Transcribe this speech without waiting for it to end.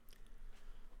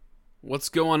What's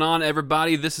going on,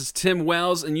 everybody? This is Tim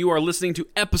Wells, and you are listening to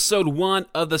episode 1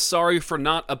 of the Sorry for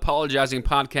Not Apologizing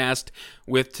podcast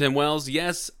with Tim Wells.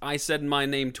 Yes, I said my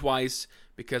name twice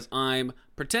because I'm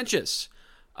pretentious.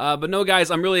 But no, guys,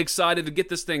 I'm really excited to get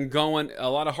this thing going. A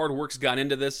lot of hard work's gone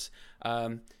into this.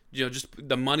 Just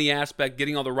the money aspect,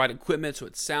 getting all the right equipment so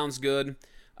it sounds good.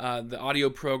 The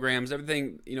audio programs,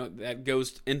 everything, that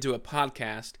goes into a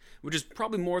podcast, which is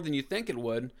probably more than you think it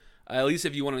would. At least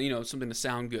if you want to, something to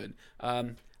sound good.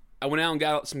 I went out and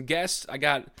got some guests.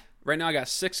 Right now I got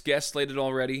 6 guests slated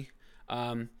already.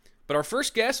 But our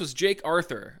first guest was Jake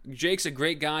Arthur. Jake's a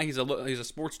great guy. He's a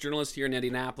sports journalist here in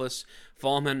Indianapolis.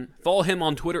 Follow him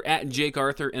on Twitter at Jake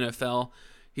Arthur NFL.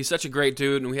 He's such a great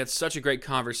dude, and we had such a great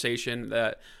conversation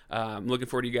that I'm looking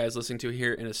forward to you guys listening to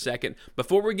here in a second.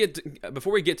 Before we get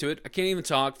to it, I can't even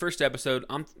talk. First episode,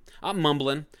 I'm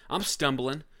mumbling, I'm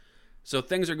stumbling, so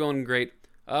things are going great.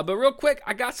 But real quick,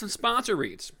 I got some sponsor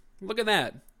reads. Look at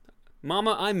that.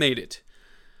 Mama, I made it.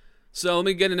 So let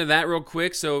me get into that real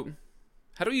quick. So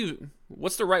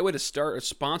what's the right way to start a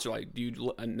sponsor? Like, do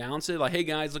you announce it? Like, hey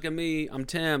guys, look at me. I'm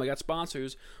Tim. I got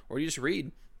sponsors. Or do you just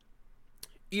read?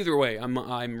 Either way,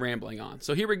 I'm rambling on.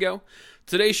 So here we go.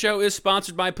 Today's show is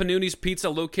sponsored by Panuni's Pizza,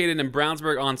 located in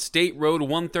Brownsburg on State Road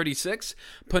 136.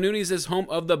 Panuni's is home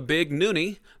of the Big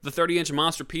Noonie, the 30-inch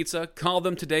monster pizza. Call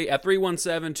them today at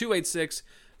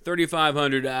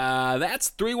 317-286-3500.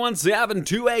 That's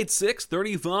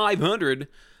 317-286-3500.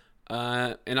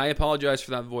 And I apologize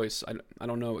for that voice. I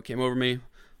don't know what came over me.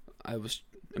 I was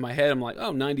in my head. I'm like,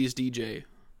 90s DJ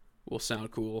will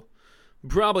sound cool.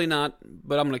 Probably not,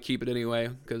 but I'm going to keep it anyway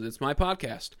because it's my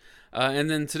podcast. And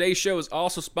then today's show is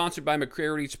also sponsored by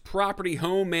McCrary's Property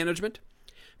Home Management.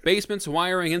 Basements,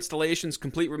 wiring, installations,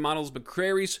 complete remodels.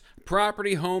 McCrary's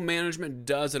Property Home Management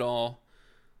does it all.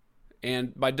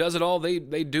 And by does it all, they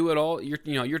do it all.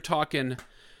 You're talking,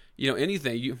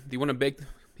 anything.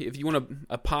 If you want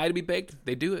a pie to be baked,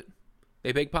 they do it.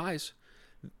 They bake pies.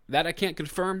 That I can't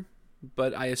confirm,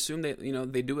 but I assume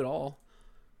they do it all.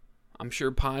 I'm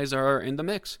sure pies are in the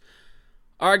mix.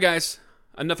 All right, guys.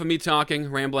 Enough of me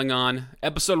talking, rambling on.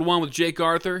 Episode 1 with Jake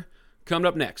Arthur coming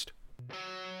up next.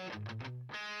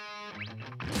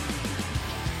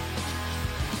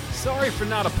 Sorry for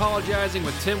Not Apologizing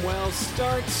with Tim Wells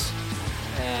starts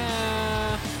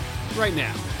right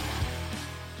now.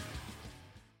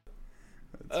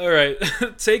 All right.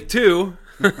 Take 2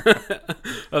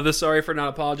 of the Sorry for Not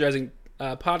Apologizing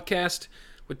podcast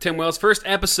with Tim Wells. First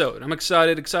episode. I'm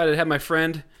excited to have my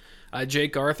friend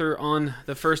Jake Arthur on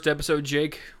the first episode.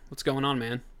 Jake, what's going on,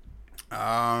 man?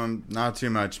 Not too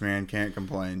much, man. Can't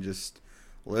complain. Just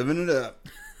living it up.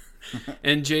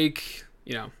 And Jake,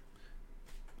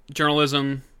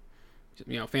 journalism,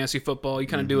 fantasy football, you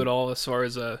kind of do it all as far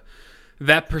as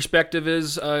that perspective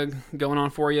is going on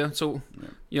for you. So,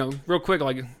 real quick,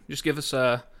 just give us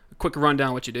a quick rundown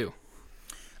of what you do.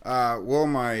 Well,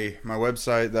 my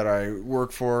website that I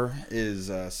work for is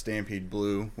Stampede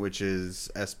Blue, which is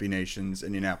SB Nation's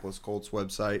Indianapolis Colts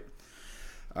website.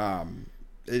 It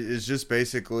is just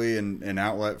basically an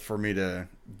outlet for me to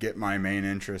get my main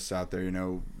interests out there.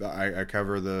 I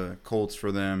cover the Colts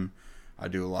for them. I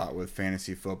do a lot with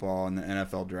fantasy football and the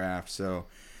NFL draft, so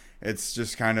it's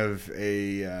just kind of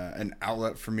an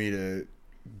outlet for me to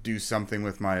do something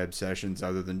with my obsessions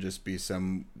other than just be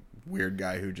some weird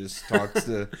guy who just talks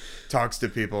to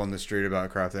people on the street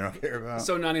about crap they don't care about.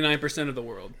 So 99% of the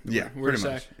world. Yeah, pretty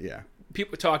much. Yeah.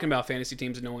 People talking about fantasy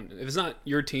teams, if it's not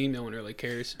your team, no one really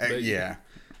cares. Yeah.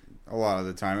 A lot of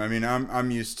the time. I mean,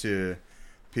 I'm used to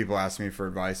people asking me for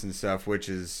advice and stuff, which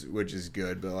is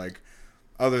good, but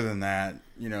other than that,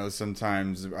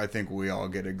 sometimes I think we all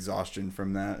get exhaustion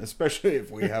from that, especially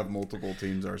if we have multiple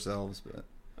teams ourselves, but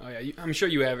oh yeah, I'm sure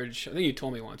you average. I think you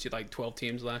told me once you had 12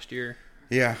 teams last year.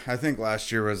 Yeah, I think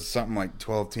last year was something like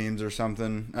 12 teams or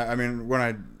something. I mean,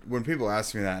 when people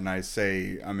ask me that and I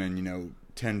say I'm in,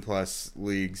 10 plus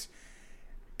leagues,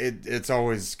 it's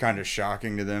always kind of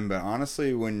shocking to them. But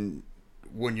honestly, when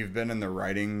you've been in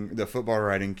the football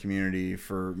writing community,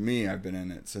 for me, I've been in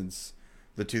it since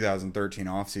the 2013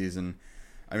 offseason.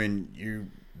 I mean,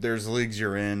 there's leagues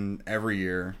you're in every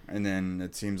year, and then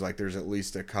it seems like there's at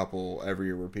least a couple every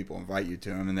year where people invite you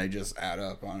to them, and they just add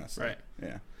up, honestly. Right.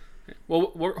 Yeah.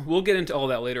 Well, we'll get into all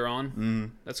that later on. Mm-hmm.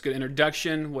 That's a good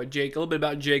introduction. A little bit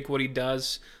about Jake, what he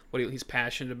does, what he's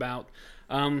passionate about.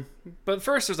 But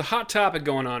first, there's a hot topic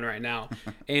going on right now,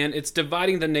 and it's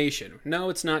dividing the nation. No,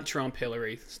 it's not Trump,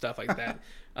 Hillary, stuff like that.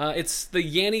 It's the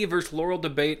Yanny versus Laurel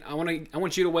debate. I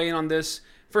want you to weigh in on this.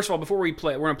 First of all, before we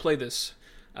play, we're gonna play this.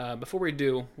 Before we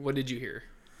do, what did you hear?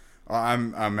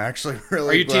 I'm actually really.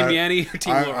 Are you glad, Team Yanny or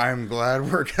Team Laurel? I'm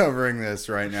glad we're covering this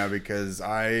right now because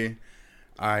I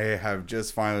have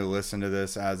just finally listened to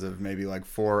this as of maybe like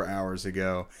 4 hours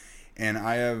ago, and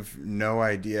I have no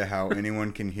idea how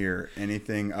anyone can hear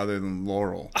anything other than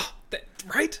Laurel. Oh,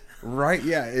 right? Right?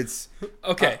 Yeah, it's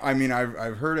okay. I mean,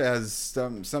 I've heard it has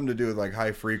something to do with like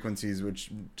high frequencies,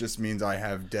 which just means I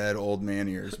have dead old man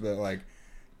ears. But like,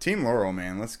 Team Laurel,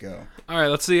 man, let's go. All right,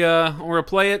 let's see. We're gonna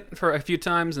play it for a few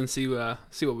times and see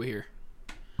what we hear.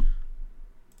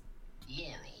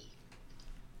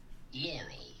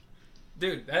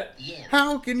 Dude, that.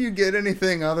 How can you get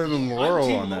anything other than Laurel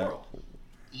Team on that? Laurel.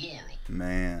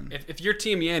 Man. If you're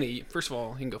Team Yanny, first of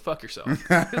all, you can go fuck yourself.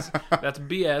 That's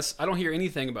BS. I don't hear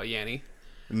anything about Yanny.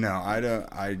 No, I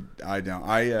don't. I don't.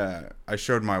 I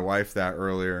showed my wife that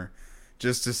earlier,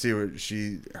 just to see what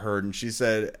she heard, and she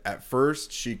said at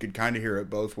first she could kind of hear it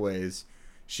both ways.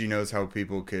 She knows how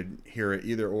people could hear it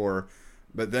either or,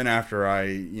 but then after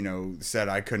I, said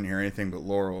I couldn't hear anything but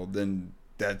Laurel, then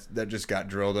that just got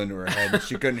drilled into her head.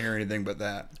 She couldn't hear anything but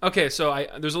that. Okay, so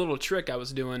there's a little trick I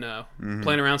was doing,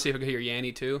 playing around, see if I could hear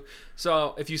Yanny too.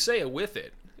 So if you say it with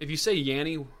it, if you say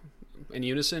Yanny in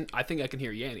unison, I think I can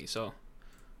hear Yanny. So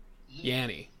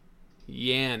Yanny.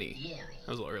 That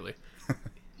was a little early.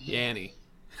 Yanny.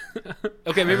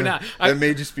 Okay, maybe not. That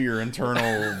may just be your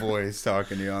internal voice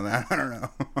talking to you on that. I don't know.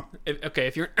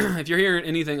 If you're hearing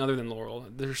anything other than Laurel,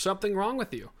 there's something wrong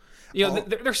with you.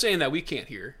 They're saying that we can't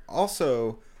hear.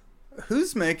 Also,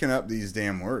 who's making up these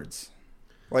damn words?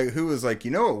 Like, who was like,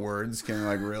 what words can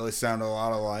like really sound a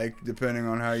lot alike depending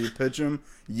on how you pitch them?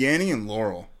 Yanny and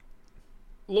Laurel.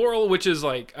 Laurel, which is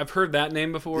like, I've heard that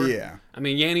name before. Yeah. I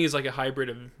mean, Yanny is like a hybrid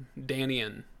of Danny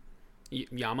and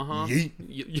Yamaha.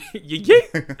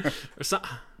 Yeet. Or some,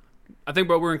 I think,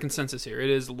 bro, we're in consensus here. It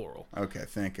is Laurel. Okay,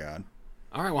 thank God.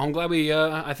 All right, well, I'm glad we,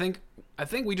 I think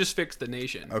we just fixed the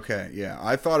nation. Okay, yeah.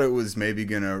 I thought it was maybe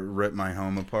going to rip my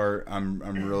home apart. I'm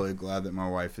really glad that my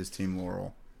wife is Team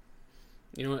Laurel.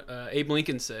 You know what Abe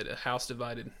Lincoln said, a house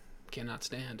divided cannot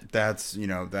stand. That's,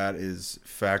 that is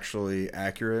factually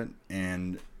accurate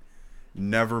and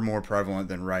never more prevalent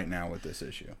than right now with this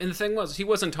issue. And the thing was, he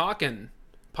wasn't talking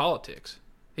politics.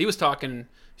 He was talking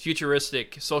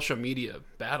futuristic social media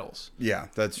battles. Yeah,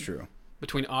 that's true.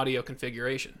 Between audio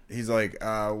configuration. He's like,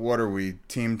 what are we,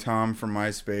 Team Tom from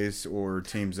MySpace or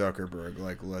Team Zuckerberg?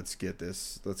 Like, let's get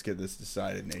this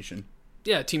decided, nation.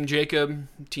 Yeah, Team Jacob,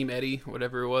 Team Eddie,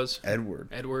 whatever it was. Edward.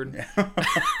 Yeah.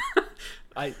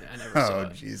 I never saw it.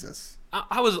 Oh, Jesus.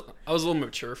 I was a little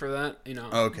mature for that,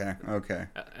 Okay.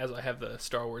 As I have the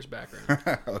Star Wars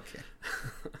background. Okay.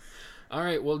 All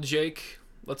right, well, Jake,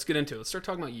 let's get into it. Let's start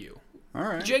talking about you. All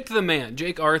right. Jake the man,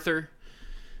 Jake Arthur.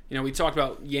 We talked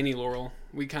about Yanny Laurel.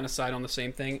 We kind of side on the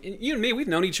same thing. And you and me, we've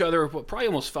known each other for probably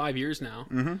almost 5 years now.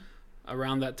 Mm-hmm.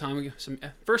 Around that time, we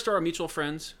first started mutual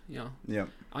friends. Yep. I don't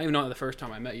even know the first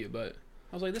time I met you, but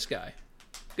I was like, this guy,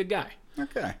 good guy.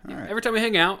 Okay. All right. Every time we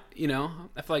hang out,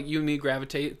 I feel like you and me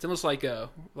gravitate. It's almost like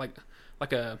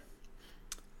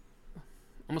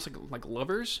almost like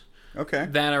lovers. Okay.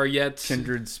 That are yet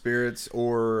kindred spirits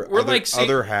or we're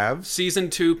other halves. Season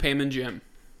 2, Pam and Jim.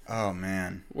 Oh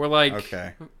man. We're like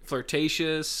okay.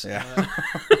 Flirtatious. Yeah.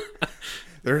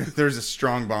 There's a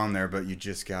strong bond there, but you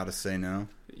just gotta say no.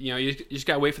 You just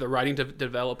gotta wait for the writing to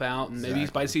develop out, and maybe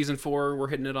by season 4 we're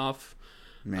hitting it off.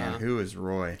 Man, who is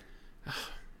Roy?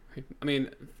 I mean,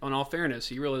 on all fairness,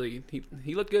 he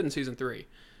looked good in season 3.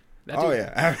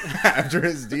 Yeah, after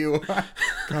his deal, kind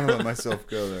of let myself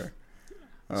go there.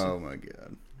 Oh my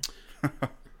God.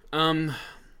 I'm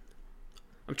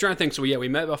trying to think. So we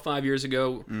met about 5 years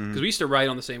ago because we used to write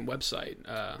on the same website.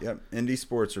 Yep, Indie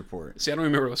Sports Report. See, I don't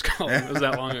remember what it was called. It was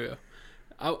that long ago.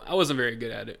 I wasn't very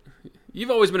good at it. You've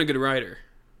always been a good writer.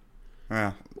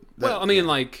 Well,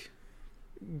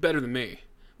 better than me,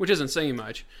 which isn't saying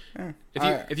much.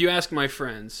 Yeah, if you ask my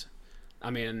friends, I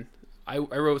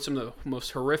wrote some of the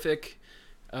most horrific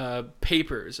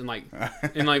papers in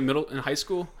high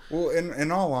school. Well, in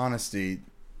all honesty,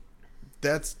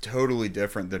 that's totally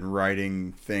different than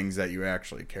writing things that you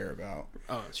actually care about.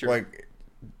 Oh, sure. Like,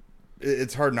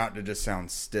 it's hard not to just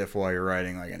sound stiff while you're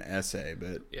writing like an essay,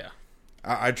 but yeah,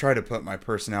 I try to put my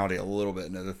personality a little bit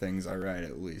into the things I write,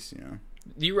 at least,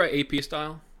 Do you write AP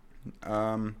style?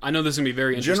 I know this is gonna be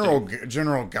very interesting.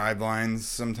 General guidelines.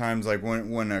 Sometimes, like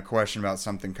when a question about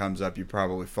something comes up, you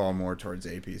probably fall more towards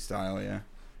AP style. Yeah.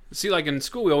 See, like in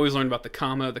school, we always learned about the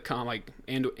comma, like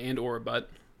and or but,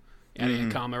 adding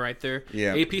a comma right there.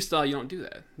 Yeah. AP style, you don't do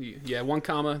that. You have one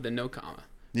comma, then no comma.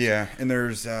 Yeah, and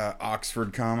there's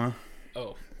Oxford comma.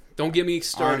 Oh, don't get me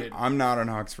started. I'm not an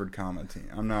Oxford comma team.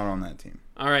 I'm not on that team.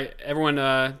 All right, everyone,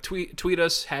 tweet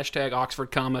us # Oxford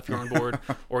comma if you're on board,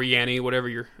 or Yanny, whatever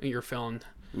you're feeling.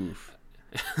 Oof.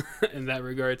 In that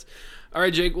regards. All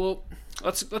right, Jake. Well,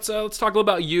 let's talk a little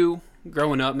about you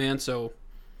growing up, man. So,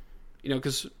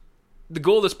 because the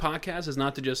goal of this podcast is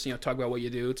not to just talk about what you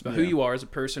do. It's about who you are as a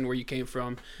person, where you came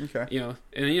from. Okay.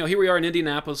 And here we are in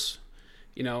Indianapolis.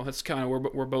 That's kind of where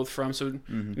we're both from. So,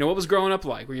 what was growing up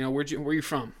like? Where you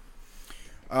from?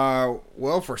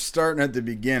 Well, for starting at the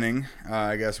beginning,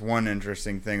 I guess one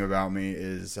interesting thing about me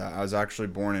is I was actually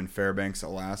born in Fairbanks,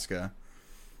 Alaska.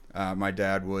 My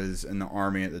dad was in the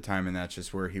Army at the time, and that's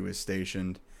just where he was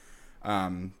stationed.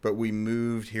 But we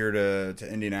moved here to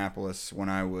Indianapolis when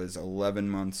I was 11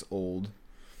 months old.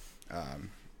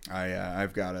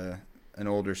 I've got an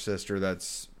older sister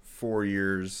that's 4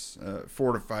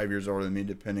 to 5 years older than me,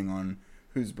 depending on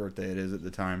whose birthday it is at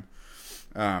the time.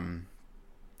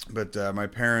 But my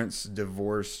parents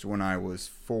divorced when I was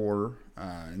 4,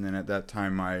 and then at that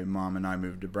time, my mom and I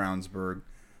moved to Brownsburg,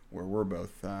 where we're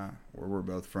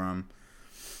both from.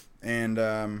 And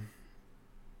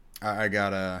I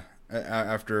got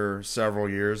after several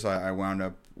years, I wound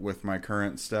up with my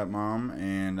current stepmom,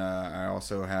 and I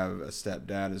also have a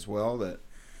stepdad as well. That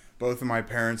both of my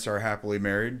parents are happily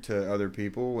married to other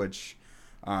people, which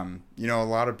a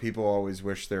lot of people always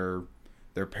wish their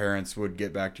parents would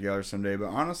get back together someday. But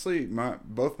honestly,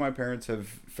 both my parents have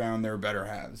found their better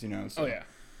halves. So, oh yeah.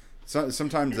 So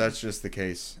sometimes that's just the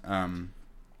case.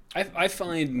 I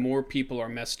find more people are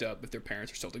messed up if their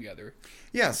parents are still together.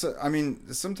 Yeah, so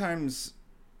sometimes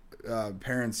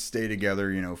parents stay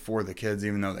together, for the kids,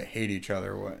 even though they hate each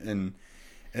other. And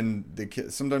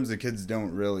sometimes the kids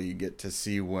don't really get to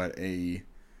see what an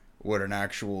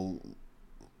actual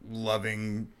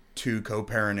loving two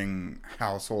co-parenting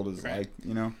household is like.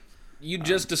 You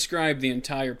just described the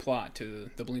entire plot to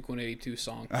the Blink-182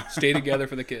 song. Stay together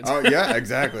for the kids. Oh yeah,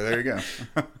 exactly. There you go.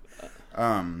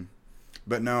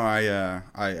 But no,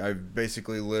 I've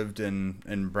basically lived in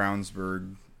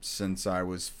Brownsburg since I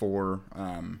was 4.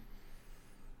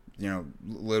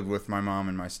 Lived with my mom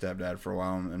and my stepdad for a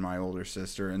while, and my older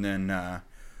sister. And then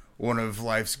one of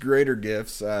life's greater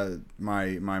gifts,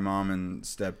 my mom and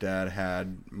stepdad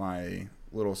had my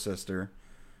little sister,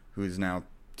 who is now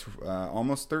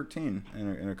almost 13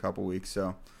 in a couple weeks.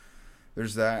 So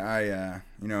there's that.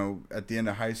 At the end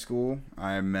of high school,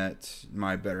 I met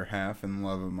my better half and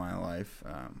love of my life,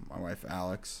 my wife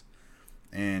Alex,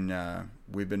 and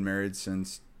we've been married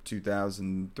since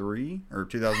 2003 or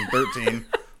 2013.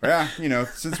 Yeah,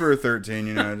 since we were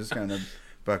 13, just kind of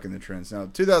bucking the trends. Now,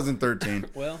 2013.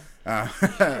 Well,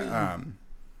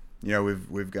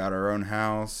 we've got our own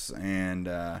house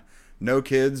and no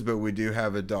kids, but we do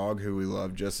have a dog who we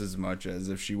love just as much as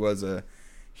if she was a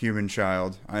human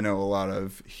child. I know a lot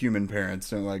of human parents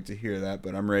don't like to hear that,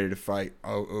 but I'm ready to fight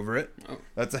over it. Oh.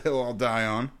 That's a hill I'll die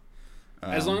on.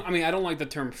 I don't like the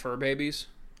term fur babies.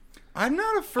 I'm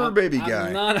not a fur baby guy.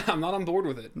 I'm not on board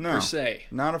with it, per se.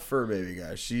 Not a fur baby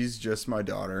guy. She's just my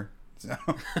daughter. So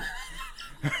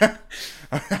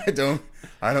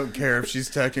I don't care if she's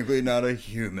technically not a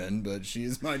human, but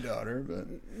she's my daughter.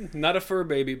 But not a fur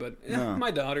baby, but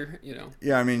my daughter.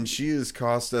 Yeah, she has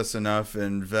cost us enough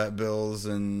in vet bills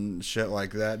and shit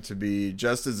like that to be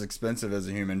just as expensive as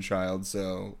a human child.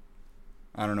 So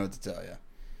I don't know what to tell you.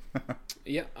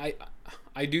 Yeah,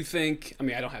 I do think. I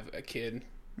don't have a kid.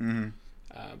 Mm-hmm.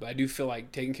 But I do feel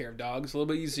like taking care of dogs is a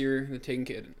little bit easier than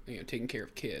taking care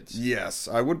of kids. Yes,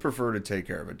 I would prefer to take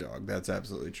care of a dog. That's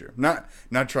absolutely true. Not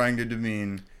trying to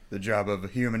demean the job of a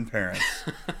human parent,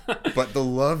 but the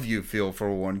love you feel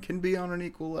for one can be on an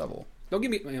equal level. Don't give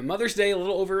me Mother's Day a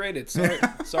little overrated. Sorry,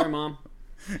 Mom.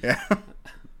 Yeah.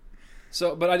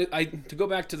 So, but I to go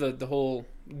back to the whole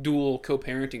dual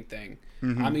co-parenting thing.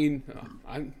 Mm-hmm.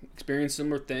 I experienced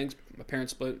similar things. My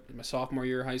parents split my sophomore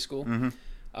year of high school. Mm-hmm.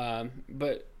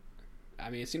 But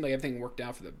it seemed like everything worked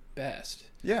out for the best.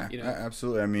 Yeah,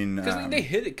 absolutely. Because they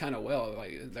hit it kind of well.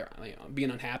 Like they're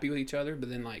being unhappy with each other, but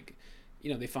then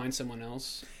they find someone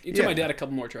else. It took my dad a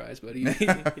couple more tries, but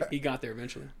he got there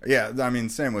eventually. Yeah,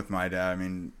 same with my dad.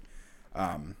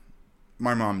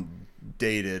 My mom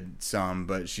dated some,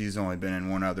 but she's only been in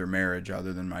one other marriage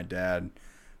other than my dad.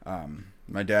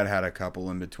 My dad had a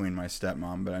couple in between my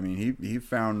stepmom, but he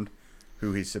found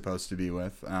who he's supposed to be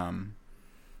with.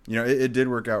 It did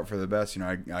work out for the best.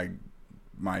 My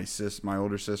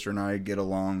older sister and I get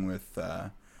along with my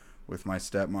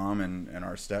stepmom and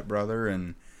our stepbrother,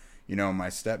 and my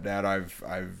stepdad. I've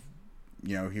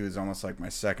he was almost like my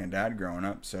second dad growing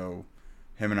up. So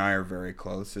him and I are very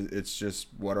close. It's just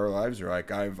what our lives are like.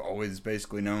 I've always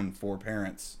basically known 4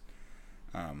 parents,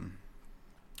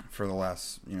 for the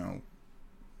last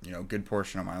good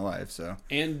portion of my life. So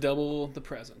And double the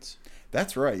presents.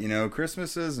 that's right.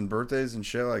 Christmases and birthdays and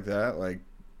shit like that. Like,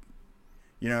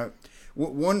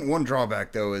 one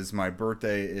drawback though is my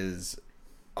birthday is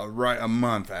a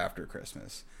month after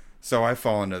Christmas. So I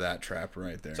fall into that trap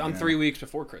right there. So I'm 3 weeks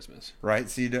before Christmas. Right?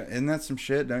 See, isn't that some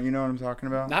shit? Don't you know what I'm talking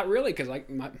about? Not really, because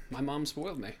my mom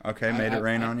spoiled me. Okay, made it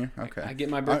rain on you. Okay, I get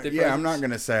my birthday presents. Yeah, I'm not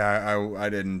gonna say I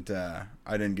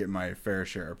didn't get my fair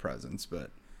share of presents, but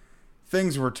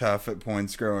things were tough at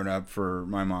points growing up for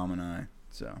my mom and I.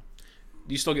 So,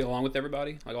 do you still get along with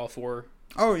everybody, like all four?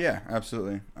 Oh yeah,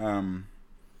 absolutely.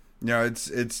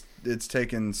 It's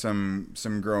taken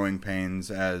some growing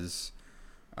pains as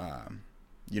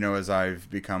as I've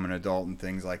become an adult and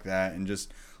things like that, and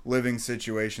just living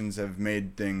situations have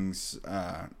made things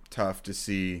tough to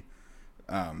see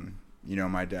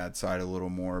my dad's side a little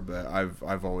more, but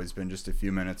I've always been just a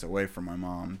few minutes away from my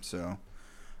mom, so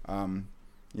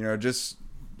just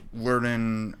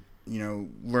learning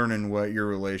what your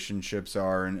relationships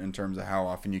are in terms of how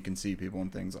often you can see people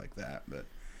and things like that. But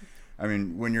I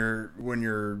mean, when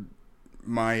you're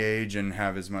my age and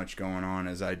have as much going on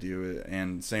as I do,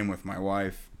 and same with my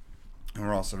wife, and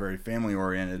we're also very family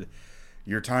oriented,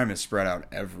 your time is spread out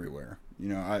everywhere.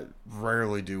 I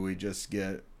rarely do we just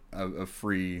get a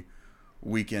free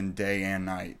weekend day and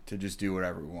night to just do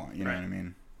whatever we want. You know what I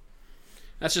mean?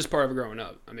 That's just part of growing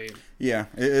up. I mean, yeah,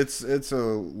 it's a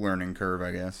learning curve,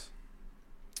 I guess.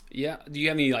 Yeah. Do you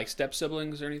have any like step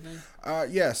siblings or anything?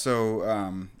 Yeah.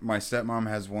 So my stepmom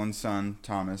has one son,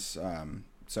 Thomas.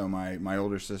 So my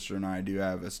older sister and I do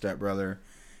have a stepbrother,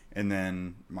 and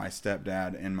then my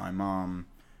stepdad and my mom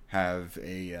have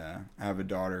a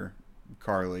daughter,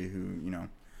 Carly, who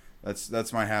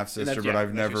that's my half sister, but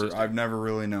I've never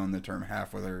really known the term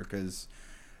half with her, because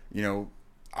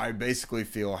I basically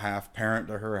feel half parent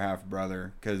to her, half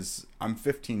brother, because I'm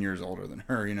 15 years older than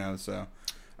her, so.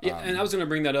 Yeah, and I was going to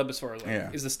bring that up as far as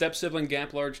is the step sibling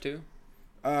gap large too?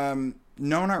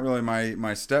 No, not really.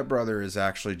 My stepbrother is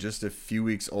actually just a few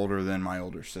weeks older than my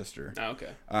older sister. Oh,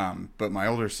 okay. But my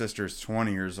older sister is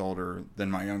 20 years older than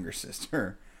my younger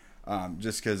sister.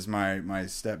 Just because my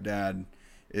stepdad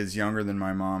is younger than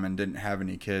my mom and didn't have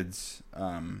any kids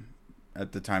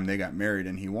at the time they got married,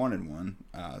 and he wanted one.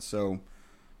 So,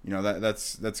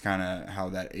 that's kind of how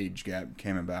that age gap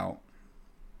came about.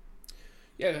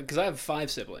 Yeah, because I have 5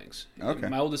 siblings. Okay.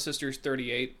 My oldest sister is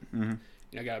 38.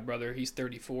 Mm-hmm. I got a brother, he's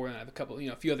 34, and I have a couple,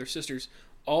 a few other sisters.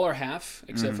 All are half,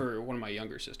 except for one of my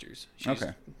younger sisters. She's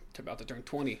about to turn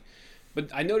 20.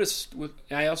 But I noticed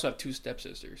I also have 2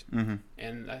 stepsisters,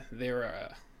 and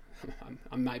they're,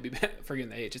 I might be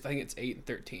forgetting the age. I think it's 8 and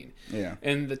 13. Yeah.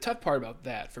 And the tough part about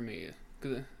that for me,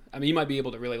 because you might be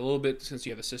able to relate a little bit since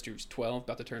you have a sister who's 12,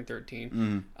 about to turn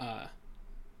 13.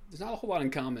 There's not a whole lot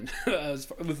in common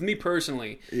with me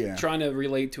personally. Yeah. Trying to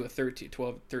relate to a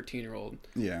 13-year-old.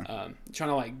 Yeah. Trying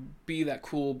to like be that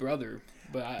cool brother.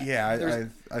 But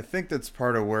I think that's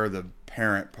part of where the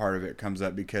parent part of it comes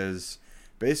up, because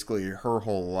basically her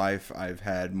whole life I've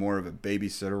had more of a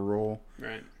babysitter role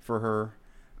for her.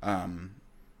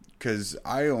 Because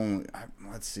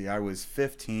I was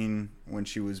 15 when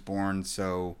she was born,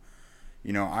 so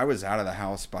I was out of the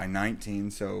house by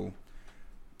 19, so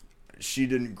she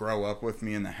didn't grow up with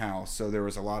me in the house, so there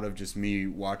was a lot of just me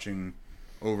watching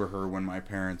over her when my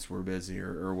parents were busy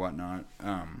or whatnot.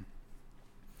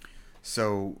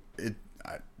 So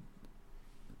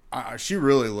she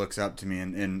really looks up to me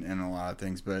in a lot of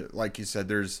things, but like you said,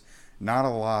 there's not a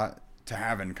lot to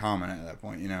have in common at that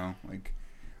point. Like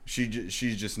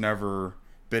she's just never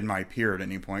been my peer at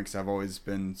any point, because I've always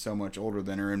been so much older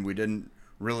than her, and we didn't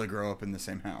really grow up in the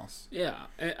same house. Yeah,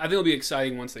 I think it'll be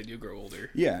exciting once they do grow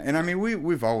older. Yeah, and I mean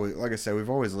we've always, like I said,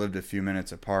 we've always lived a few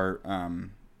minutes apart.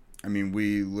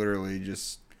 We literally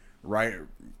just what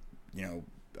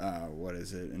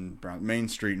is it in Main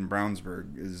Street in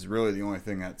Brownsburg is really the only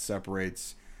thing that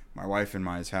separates my wife and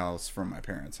my house from my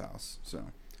parents' house. So.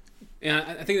 And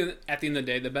I think that at the end of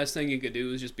the day, the best thing you could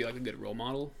do is just be like a good role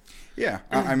model. Yeah,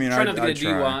 try not to get a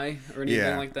DUI or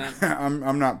anything like that.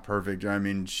 I'm not perfect. I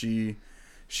mean, she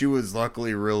was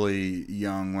luckily really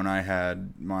young when I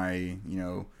had my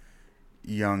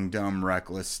young, dumb,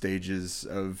 reckless stages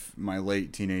of my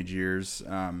late teenage years.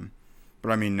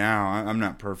 But I mean, now I'm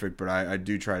not perfect, but I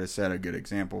do try to set a good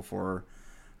example for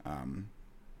her.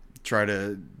 Try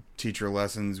to teach her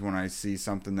lessons when I see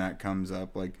something that comes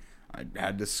up, like. I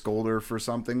had to scold her for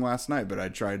something last night, but I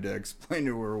tried to explain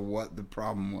to her what the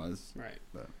problem was. Right.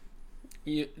 But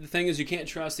the thing is, you can't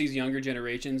trust these younger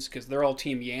generations, because they're all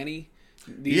Team Yanny.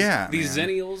 These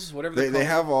Zennials, whatever they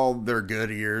have all their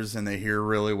good ears and they hear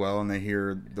really well and they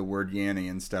hear the word Yanny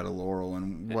instead of Laurel,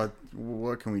 and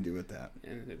what can we do with that?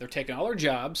 And they're taking all our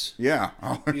jobs. Yeah,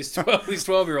 these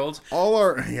 12-year-olds.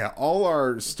 All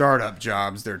our startup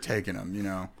jobs, they're taking them. You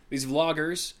know, these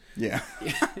vloggers. Yeah.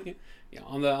 Yeah,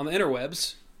 on the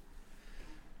interwebs.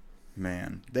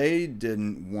 Man, they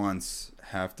didn't once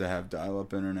have to have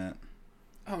dial-up internet.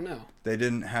 Oh, no. They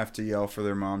didn't have to yell for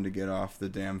their mom to get off the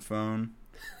damn phone.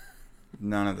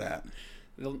 None of that.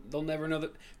 They'll never know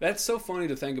that. That's so funny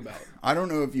to think about. I don't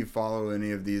know if you follow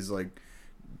any of these, like,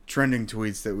 trending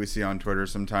tweets that we see on Twitter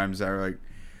sometimes that are, like,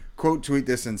 quote tweet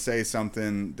this and say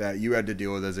something that you had to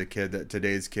deal with as a kid that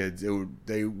today's kids,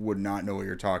 they would not know what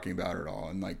you're talking about at all.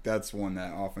 And, like, that's one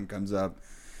that often comes up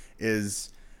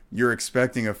is you're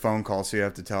expecting a phone call, so you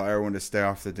have to tell everyone to stay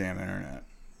off the damn internet.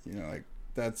 You know, like,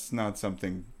 that's not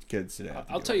something kids today have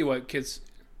to I'll tell you what kids,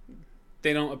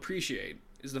 they don't appreciate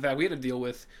is the fact we had to deal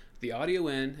with the audio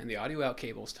in and the audio out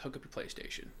cables to hook up your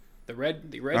PlayStation. The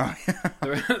red, the red,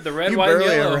 you white, and barely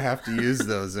yellow. Ever have to use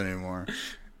those anymore.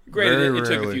 Great, it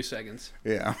took a few seconds.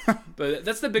 Yeah. But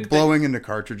that's the big blowing thing. into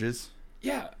cartridges.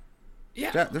 Yeah.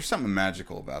 There's something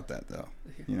magical about that, though.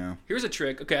 You know. Here's a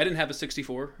trick. Okay, I didn't have a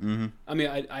 64. Mm-hmm. I mean,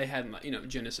 I had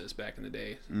Genesis back in the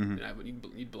day, and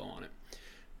you'd blow on it.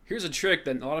 Here's a trick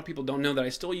that a lot of people don't know that I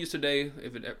still use today.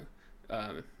 If it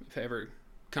ever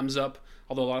comes up,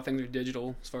 although a lot of things are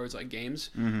digital as far as like games.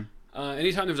 Mm-hmm.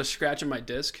 Anytime there was a scratch on my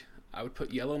disc, I would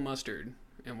put yellow mustard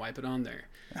and wipe it on there.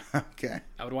 Okay.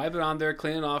 I would wipe it on there,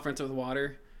 clean it off, rinse it with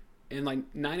water, and like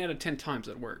 9 out of 10 times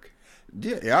it'd work.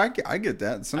 Yeah, I get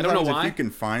that. Sometimes I don't know why. If you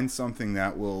can find something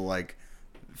that will like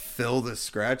fill the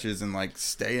scratches and like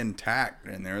stay intact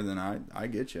in there, then I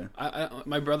get you.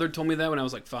 My brother told me that when I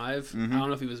was like 5. Mm-hmm. I don't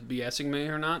know if he was BSing me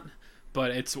or not,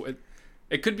 but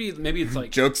it could be, maybe it's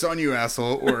like joke's on you,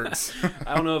 asshole. It works.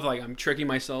 I don't know if like I'm tricking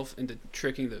myself into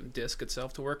tricking the disc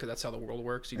itself to work, because that's how the world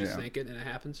works. You just think it and it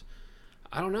happens.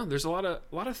 I don't know. There's a lot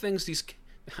of things these.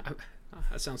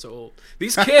 That sounds so old.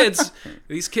 These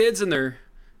kids and their,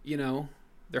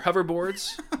 their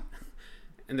hoverboards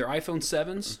and their iPhone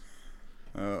 7s.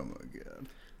 Oh my god.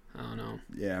 I don't know.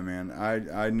 Yeah, man.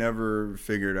 I never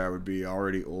figured I would be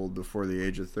already old before the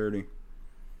age of 30.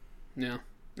 Yeah.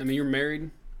 I mean, you're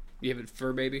married. You have a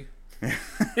fur baby.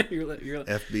 you're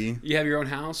FB. You have your own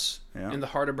house in the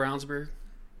heart of Brownsburg.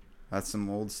 That's some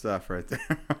old stuff right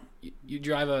there. You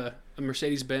drive a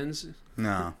Mercedes Benz.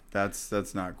 No,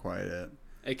 that's not quite it.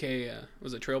 AKA,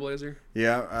 was it Trailblazer?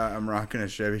 Yeah, I'm rocking a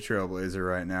Chevy Trailblazer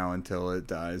right now until it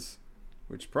dies,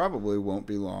 which probably won't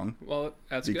be long. Well,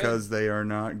 that's because they are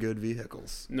not good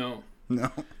vehicles. No.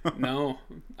 No.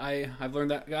 I've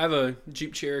learned that. I have a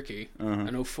Jeep Cherokee,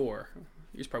 an 04.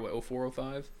 Yours probably 04,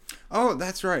 05. Oh,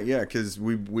 that's right. Yeah, because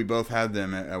we both had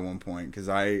them at one point. Because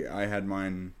I had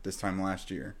mine this time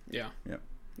last year. Yeah. Yep.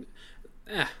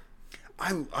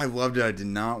 I loved it. I did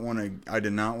not want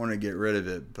to get rid of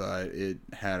it, but it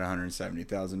had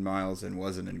 170,000 miles and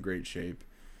wasn't in great shape,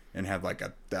 and had like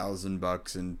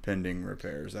 $1,000 in pending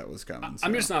repairs that was coming.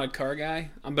 I'm just not a car guy.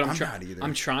 I'm not either.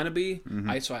 I'm trying to be. Mm-hmm.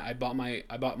 I bought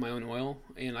my own oil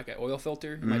and like an oil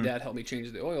filter. And my dad helped me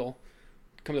change the oil.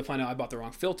 Come to find out, I bought the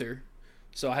wrong filter.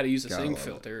 So I had to use the same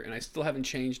filter, and I still haven't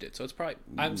changed it. So it's probably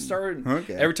I'm starting.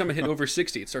 Okay. Every time I hit over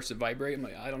 60, it starts to vibrate. I'm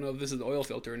like, I don't know if this is the oil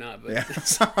filter or not,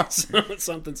 but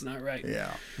something's not right.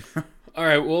 Yeah. All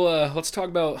right. Well, let's talk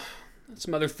about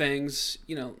some other things.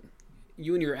 You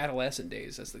and your adolescent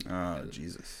days. That's the.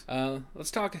 Jesus.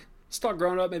 Let's talk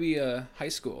growing up. Maybe high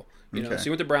school. You know. Okay. So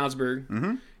you went to Brownsburg.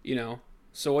 Mm-hmm.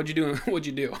 So what'd you do? What'd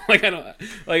you do? Like I don't.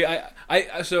 Like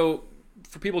I. So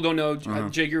for people who don't know,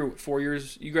 Jake, you're 4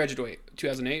 years. You graduated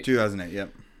 2008. 2008.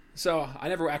 Yep. So I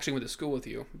never actually went to school with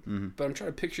you, but I'm trying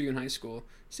to picture you in high school.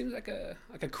 Seems like a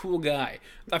cool guy.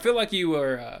 I feel like you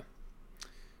were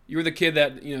the kid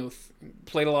that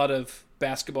played a lot of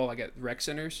basketball like at rec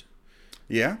centers.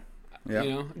 Yeah.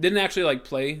 Didn't actually like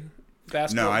play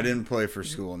basketball. No, I didn't play for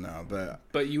school. No,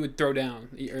 but you would throw down.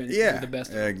 Yeah, the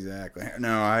best. Exactly.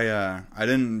 No, I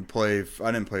didn't play.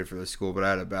 I didn't play for the school, but I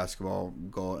had a basketball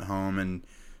goal at home, and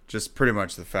just pretty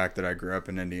much the fact that I grew up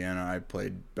in Indiana, I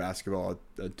played basketball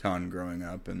a ton growing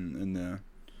up, and in the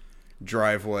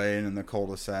driveway and in the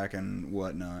cul-de-sac and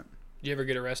whatnot. Did you ever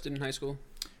get arrested in high school?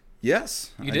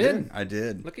 Yes, you did. I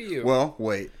did. Look at you. Well,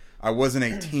 wait, I wasn't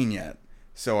 18 yet,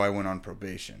 so I went on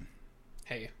probation.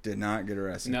 Hey, did not get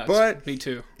arrested. No, but me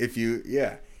too. If you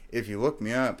look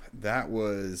me up, that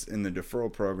was in the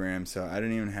deferral program, so I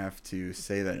didn't even have to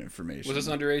say that information. Was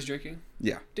this underage drinking?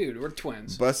 Yeah. Dude, we're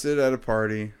twins. Busted at a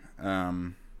party.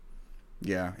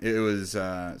 Yeah, it was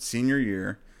senior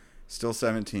year, still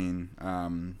 17.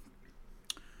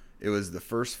 It was the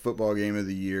first football game of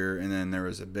the year, and then there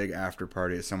was a big after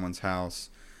party at someone's house.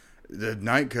 The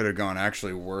night could have gone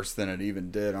actually worse than it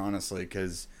even did, honestly,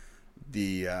 because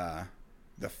the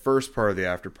first part of the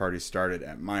after party started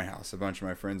at my house. A bunch of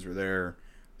my friends were there,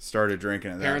 started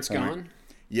drinking at that Parents point. gone?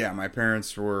 Yeah, my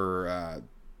parents were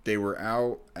they were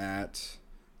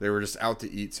just out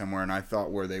to eat somewhere, and I thought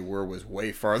where they were was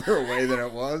way farther away than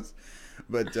it was.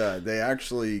 But they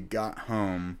actually got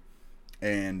home,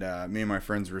 and me and my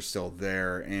friends were still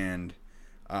there, and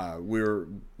we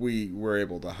were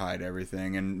able to hide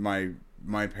everything. And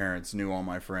my parents knew all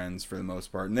my friends for the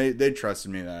most part, and they trusted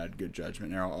me that I had good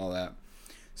judgment and all that,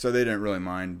 so they didn't really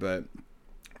mind. But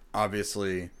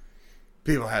obviously,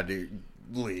 people had to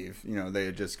leave. They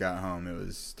had just got home. It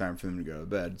was time for them to go to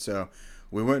bed. So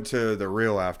we went to the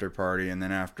real after party, and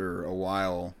then after a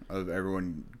while of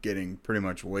everyone getting pretty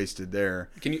much wasted there.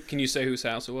 Can you say whose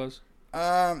house it was?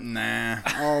 Nah.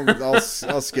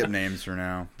 I'll skip names for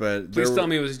now. But Please tell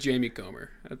me it was Jamie Comer.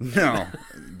 No,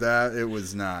 that it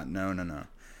was not. No.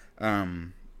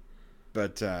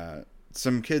 But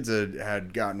some kids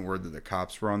had gotten word that the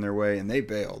cops were on their way, and they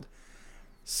bailed.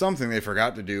 Something they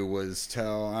forgot to do was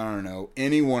tell, I don't know,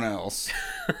 anyone else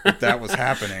that was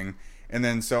happening. And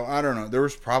then, so, I don't know, there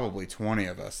was probably 20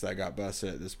 of us that got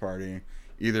busted at this party.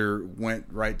 Either went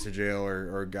right to jail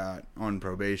or got on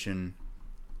probation.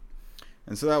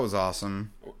 And so that was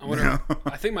awesome. I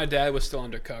think my dad was still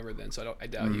undercover then, so I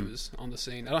doubt he was on the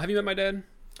scene. Have you met my dad?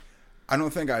 I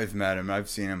don't think I've met him. I've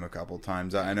seen him a couple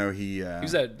times. I know he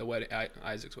was at the wedding,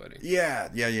 Isaac's wedding. Yeah,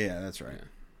 that's right. Yeah.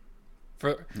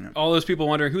 For all those people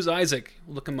wondering, who's Isaac?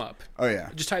 Look him up. Oh,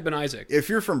 yeah. Just type in Isaac. If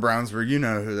you're from Brownsburg, you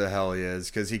know who the hell he is,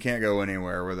 because he can't go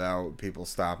anywhere without people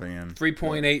stopping him.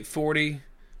 3.8, 40,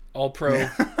 all-pro.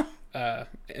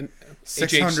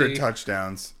 600 HHC.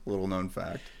 touchdowns, little known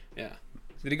fact. Yeah.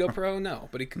 Did he go pro? No,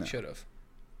 but he should have.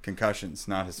 Concussions,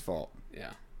 not his fault.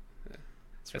 Yeah.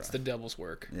 That's the devil's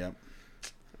work. Yep.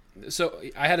 So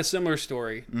I had a similar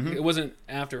story. Mm-hmm. It wasn't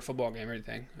after a football game or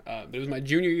anything. But it was my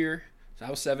junior year. I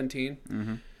was 17.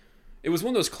 Mm-hmm. It was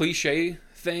one of those cliche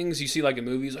things you see like in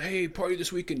movies. Like, hey, party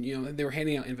this weekend. They were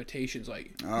handing out invitations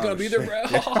like, "You gonna be there, bro?"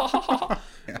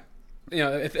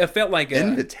 Yeah. It felt like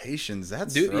invitations.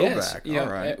 That's throwback. Yes,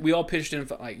 all right. We all pitched in.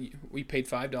 Like we paid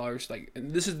 $5. Like,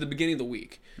 and this is the beginning of the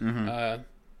week. Mm-hmm.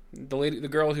 The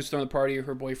girl who's throwing the party,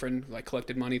 her boyfriend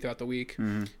collected money throughout the week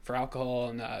for alcohol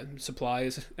and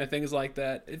supplies and things like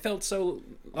that. It felt so.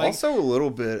 Also, a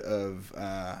little bit of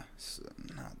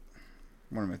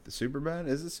what am I? The Superbad?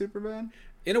 Is it Superbad?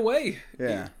 In a way,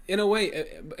 yeah. In a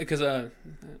way, because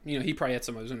he probably had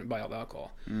someone who was going to buy all the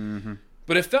alcohol. Mm-hmm.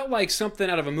 But it felt like something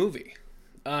out of a movie,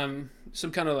 some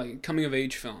kind of like coming of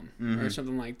age film or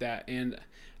something like that. And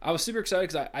I was super excited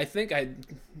because I think I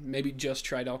maybe just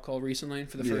tried alcohol recently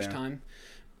for the first time.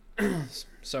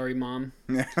 Sorry, Mom.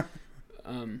 Yeah.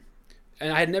 And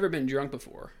I had never been drunk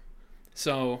before,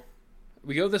 so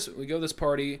we go this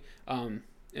party.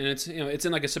 And it's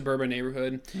in like a suburban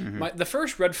neighborhood. Mm-hmm. The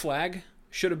first red flag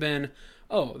should have been,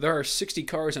 oh, there are 60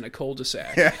 cars in a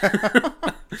cul-de-sac. Yeah.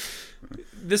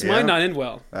 This might not end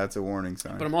well. That's a warning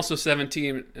sign. But I'm also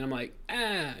 17, and I'm like,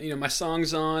 my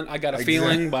song's on. I Got a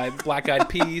Feeling by Black Eyed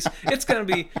Peas.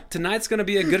 Tonight's gonna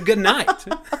be a good night.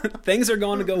 Things are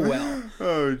going to go well.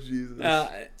 Oh Jesus.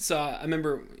 So I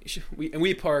remember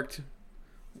we parked.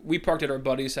 We parked at our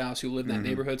buddy's house who lived in that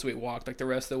neighborhood, so we walked like the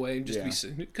rest of the way and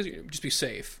just be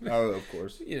safe. Oh, of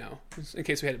course. In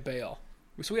case we had to bail.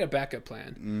 So we had a backup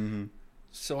plan. Mm-hmm.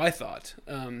 So I thought.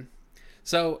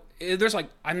 There's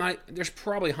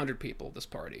probably 100 people at this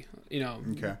party.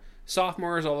 Okay.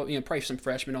 Sophomores, probably some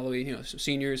freshmen, all the way, some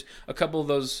seniors. A couple of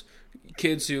those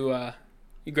kids who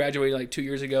graduated like 2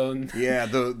 years ago, and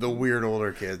the weird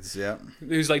older kids. Yeah.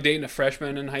 Who's like dating a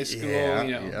freshman in high school.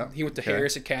 Yeah. He went to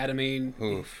Harris Academy. And,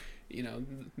 oof.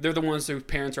 They're the ones whose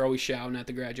parents are always shouting at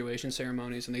the graduation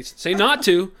ceremonies, and they say not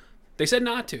to. They said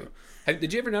not to.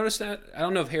 Did you ever notice that? I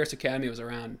don't know if Harris Academy was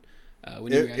around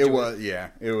when you graduated. It was. Yeah,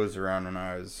 it was around when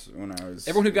I was.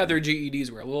 Everyone who got their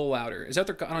GEDs were a little louder. Is that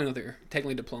I don't know if they're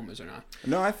technically diplomas or not.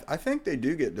 No, I think they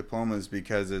do get diplomas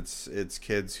because it's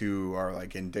kids who are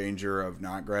like in danger of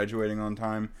not graduating on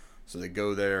time. So they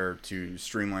go there to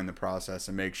streamline the process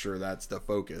and make sure that's the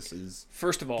focus is,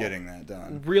 first of all, getting that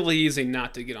done. Really easy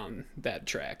not to get on that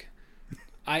track.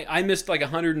 I missed like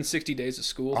 160 days of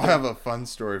school. I'll have a fun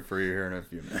story for you here in a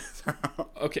few minutes.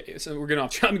 Okay, so we're gonna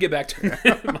try to get back to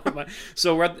it.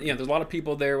 So we're there's a lot of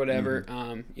people there, whatever.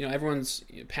 Mm-hmm. Everyone's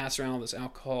passing around all this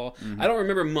alcohol. Mm-hmm. I don't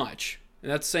remember much,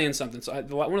 and that's saying something. So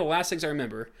one of the last things I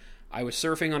remember, I was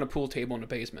surfing on a pool table in a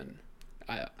basement.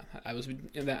 I was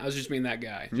just being that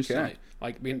guy, just okay.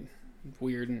 like being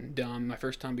weird and dumb. My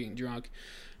first time being drunk.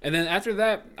 And then after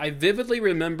that, I vividly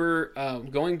remember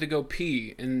going to go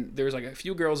pee, and there was like a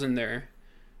few girls in there.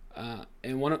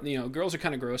 And one of girls are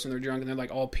kind of gross when they're drunk, and they're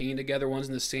like all peeing together. One's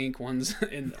in the sink, one's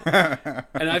in.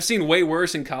 And I've seen way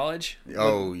worse in college.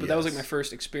 But that was like my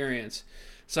first experience.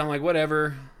 So I'm like,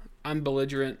 whatever. I'm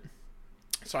belligerent.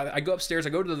 So I go upstairs. I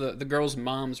go to the girl's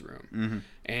mom's room,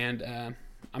 and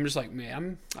I'm just like,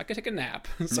 man, I could take a nap.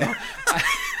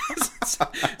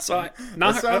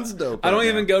 Sounds dope. I don't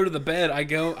even go to the bed. I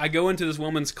go into this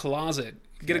woman's closet,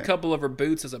 get a couple of her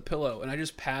boots as a pillow, and I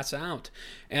just pass out.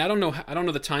 And I don't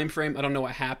know the time frame. I don't know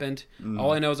what happened.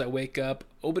 All I know is I wake up,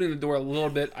 opening the door a little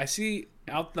bit. I see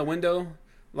out the window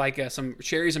like some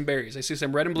cherries and berries. I see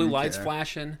some red and blue lights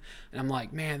flashing, and I'm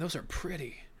like, man, those are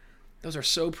pretty. Those are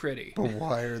so pretty. But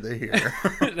why are they here?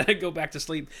 Then I go back to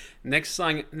sleep. Next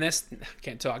thing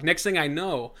I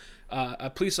know, a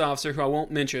police officer who I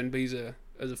won't mention, but he's a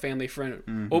family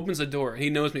friend, opens the door. He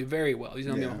knows me very well. He's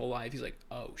known me my whole life. He's like,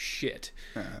 "Oh shit,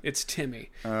 it's Timmy."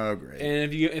 Oh great.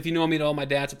 And if you know me at all, my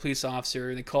dad's a police officer.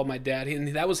 And they called my dad, and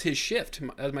that was his shift.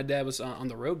 As my dad was on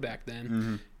the road back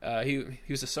then. He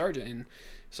was a sergeant, and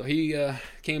so he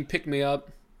came picked me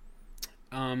up.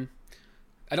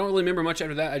 I don't really remember much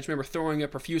after that. I just remember throwing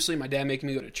up profusely. My dad making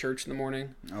me go to church in the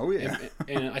morning. Oh yeah.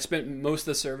 And I spent most of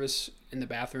the service in the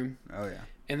bathroom. Oh yeah.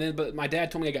 And then, but my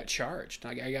dad told me I got charged.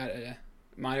 I got a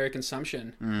minor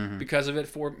consumption because of it.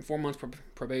 4 months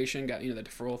probation. Got the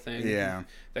deferral thing. Yeah.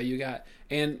 That you got,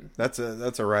 and that's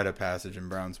a rite of passage in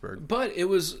Brownsburg. But it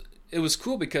was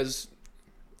cool because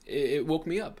it woke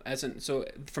me up. So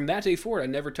from that day forward, I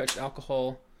never touched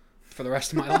alcohol for the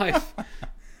rest of my life.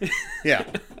 Yeah.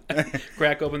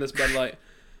 Crack open this Bud Light.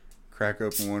 Crack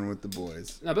open one with the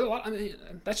boys. No,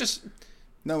 but that's just.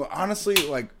 No, honestly,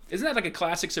 like... Isn't that like a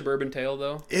classic suburban tale,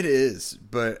 though? It is,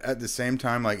 but at the same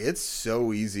time, like, it's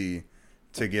so easy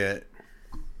to get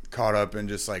caught up and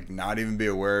just, like, not even be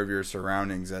aware of your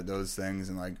surroundings at those things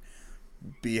and, like,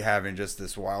 be having just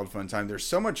this wild fun time. There's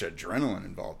so much adrenaline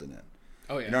involved in it.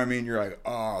 Oh, yeah. You know what I mean? You're like,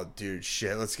 oh, dude,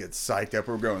 shit, let's get psyched up.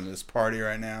 We're going to this party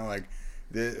right now. Like,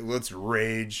 let's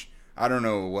rage. I don't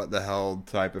know what the hell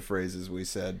type of phrases we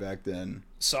said back then.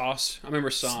 Sauce. I remember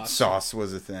sauce. Sauce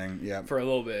was a thing, yeah. For a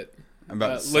little bit.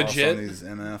 About legit. On these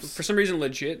MFs. For some reason,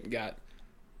 legit got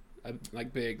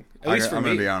like big. At least for me. I'm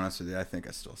gonna be honest with you. I think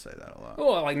I still say that a lot.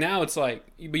 Well, like now it's like,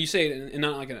 but you say it in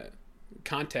not like a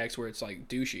context where it's like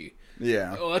douchey.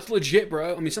 Yeah. Oh, that's legit,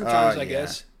 bro. I mean, sometimes I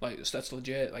guess like that's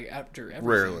legit. Like after everything.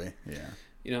 Rarely, yeah.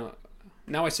 You know,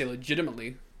 now I say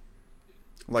legitimately.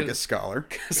 Like a scholar.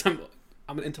 Because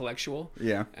I'm an intellectual.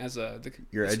 Yeah.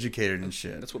 You're educated and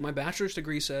shit. That's what my bachelor's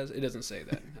degree says. It doesn't say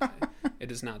that. It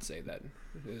does not say that.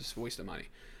 It's a waste of money.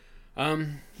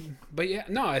 But yeah,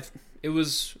 no, it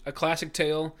was a classic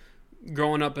tale.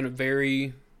 Growing up in a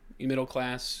very middle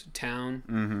class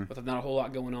town with not a whole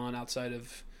lot going on outside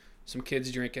of some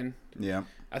kids drinking. Yeah.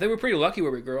 I think we're pretty lucky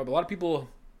where we grew up. A lot of people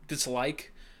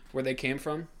dislike where they came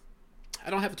from. I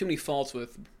don't have too many faults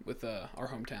with our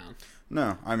hometown.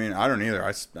 No, I mean, I don't either.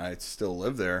 I still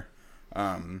live there.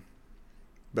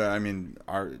 But I mean,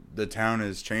 the town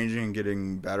is changing and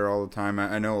getting better all the time.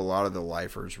 I know a lot of the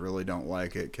lifers really don't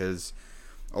like it because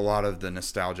a lot of the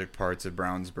nostalgic parts of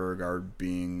Brownsburg are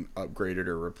being upgraded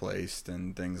or replaced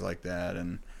and things like that.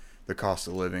 And the cost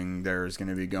of living there is going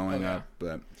to be going up.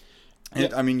 But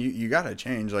I mean, you got to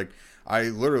change. Like, I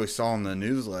literally saw in the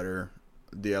newsletter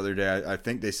the other day, I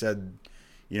think they said,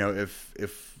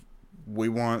 if we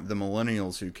want the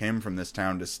millennials who came from this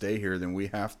town to stay here, then we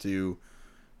have to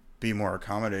be more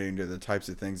accommodating to the types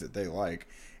of things that they like.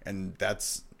 And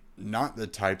that's not the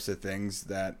types of things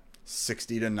that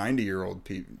 60 to 90-year-old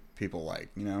people like,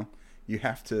 You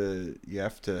have to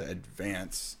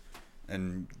advance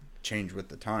and change with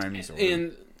the times, or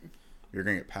you're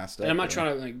going to get passed up. And I'm not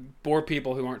trying to bore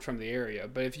people who aren't from the area,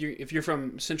 but if you're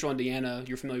from Central Indiana,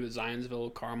 you're familiar with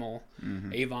Zionsville, Carmel,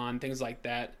 Avon, things like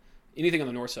that. Anything on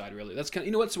the north side, really. That's kind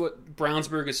of, what's what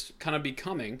Brownsburg is kind of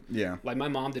becoming. Yeah. Like, my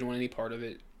mom didn't want any part of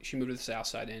it. She moved to the south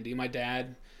side, Indy. My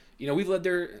dad, we've lived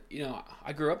there.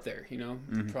 I grew up there.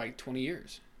 For like 20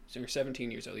 years, or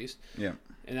 17 years at least. Yeah.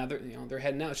 And now they're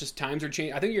heading out. It's just times are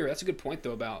changing. I think that's a good point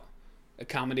though about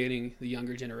accommodating the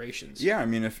younger generations. Yeah, I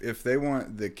mean, if they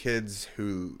want the kids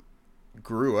who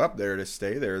grew up there to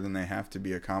stay there, then they have to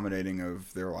be accommodating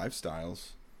of their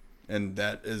lifestyles, and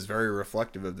that is very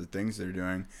reflective of the things they're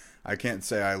doing. I can't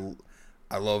say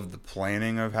I love the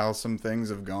planning of how some things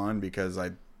have gone, because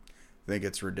I think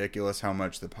it's ridiculous how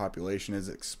much the population has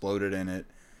exploded, and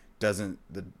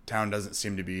the town doesn't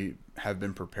seem to have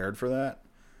been prepared for that.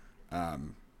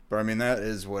 But I mean, that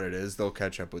is what it is. They'll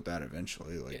catch up with that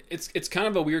eventually. Like, it's kind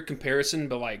of a weird comparison,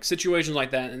 but like situations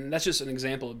like that, and that's just an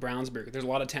example of Brownsburg. There's a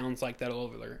lot of towns like that all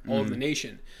over the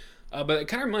nation. But it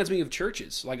kind of reminds me of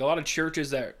churches. Like a lot of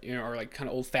churches that are like kind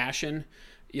of old fashioned.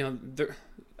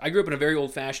 I grew up in a very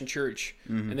old fashioned church,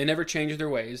 and they never changed their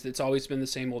ways. It's always been the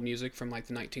same old music from like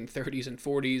the 1930s and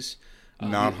 40s.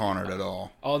 Not haunted at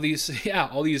all. All these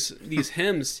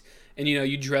hymns, and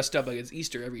you dressed up like it's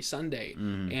Easter every Sunday,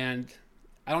 and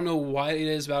I don't know why it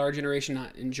is about our generation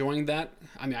not enjoying that.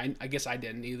 I mean, I guess I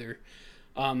didn't either.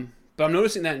 But I'm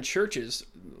noticing that in churches,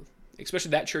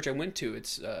 especially that church I went to,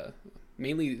 it's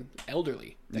mainly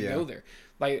elderly that go there.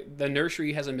 Like the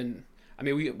nursery hasn't been. I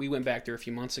mean, we went back there a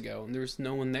few months ago, and there's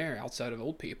no one there outside of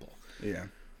old people. Yeah.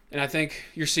 And I think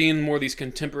you're seeing more of these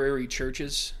contemporary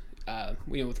churches,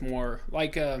 with more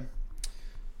like a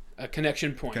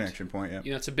connection point. Connection point,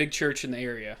 yeah. It's a big church in the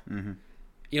area. Mm-hmm.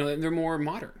 And they're more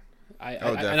modern.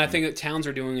 Definitely. And I think that towns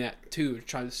are doing that too. To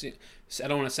try to see, I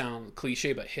don't want to sound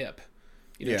cliche, but hip.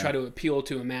 Try to appeal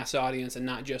to a mass audience and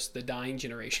not just the dying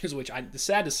generations. Which it's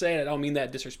sad to say, I don't mean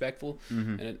that disrespectful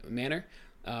in a manner,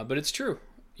 but it's true.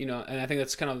 And I think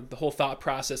that's kind of the whole thought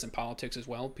process in politics as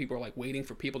well. People are like waiting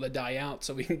for people to die out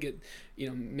so we can get,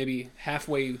 maybe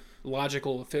halfway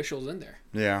logical officials in there.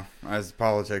 Yeah, as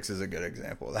politics is a good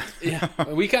example of that.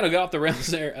 Yeah, we kind of got off the rails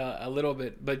there a little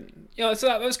bit, but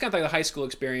that was kind of like the high school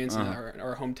experience in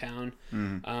our hometown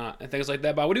and things like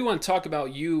that. But what do you want to talk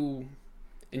about you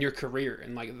and your career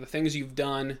and like the things you've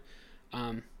done?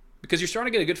 Because you're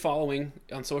starting to get a good following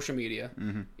on social media.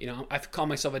 Mm-hmm. I call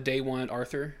myself a day one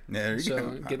Arthur. Yeah, there you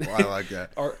go. I like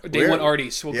that. Day one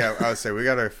Arties. I would say we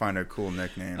got to find a cool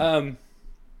nickname.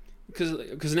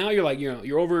 Because now you're like,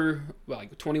 you're over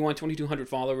like 2,200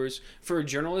 followers for a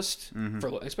journalist,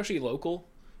 especially local.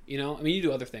 I mean, you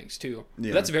do other things too.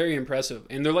 Yeah. That's very impressive,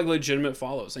 and they're like legitimate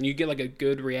follows, and you get like a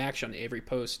good reaction to every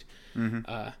post.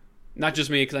 Mm-hmm. Not just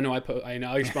me, because I know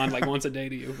I respond like once a day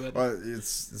to you. But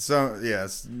it's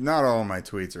not all my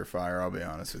tweets are fire. I'll be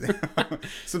honest with you.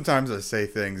 Sometimes I say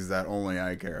things that only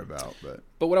I care about.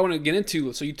 But what I want to get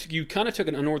into, so you kind of took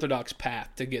an unorthodox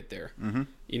path to get there. Mm-hmm.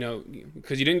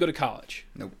 Because you didn't go to college.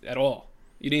 Nope. At all.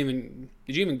 Did you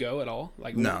even go at all?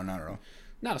 Like no, not at all.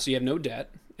 No, so you have no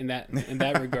debt in that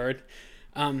regard.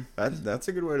 That's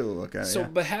a good way to look at it. So,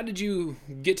 but how did you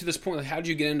get to this point? Like, how did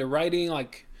you get into writing?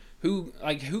 Who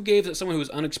gave someone who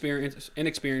was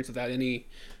inexperienced without any,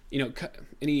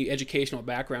 any educational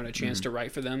background a chance to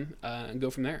write for them and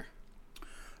go from there?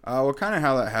 Well, kind of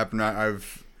how that happened.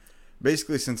 I've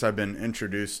basically, since I've been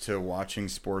introduced to watching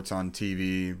sports on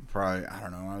TV,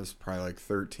 I was probably like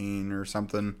 13 or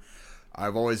something.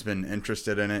 I've always been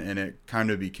interested in it, and it kind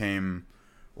of became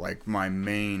like my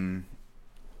main,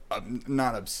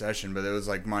 not obsession, but it was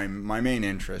like my main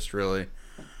interest really.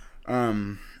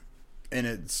 And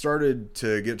it started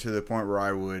to get to the point where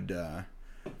I would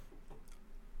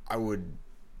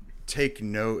take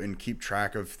note and keep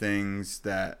track of things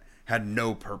that had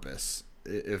no purpose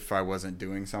if I wasn't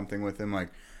doing something with them. Like,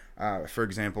 for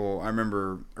example, I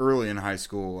remember early in high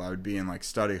school, I would be in like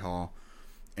study hall,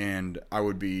 and I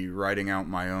would be writing out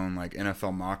my own like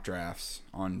NFL mock drafts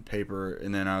on paper.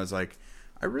 And then I was like,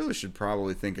 I really should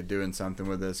probably think of doing something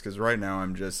with this, because right now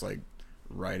I'm just like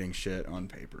writing shit on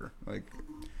paper. Like,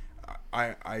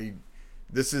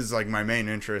 this is like my main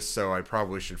interest, so I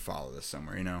probably should follow this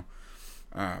somewhere,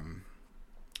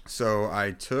 So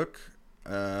I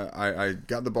I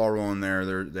got the ball rolling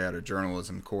there. They had a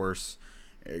journalism course.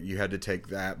 You had to take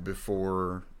that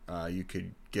before you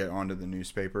could get onto the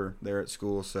newspaper there at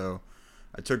school. So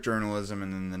I took journalism,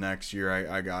 and then the next year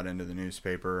I got into the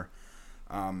newspaper.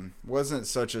 Wasn't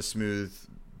such a smooth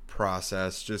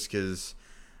process, just because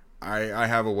I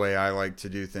have a way I like to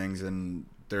do things, and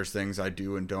there's things I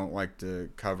do and don't like to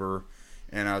cover,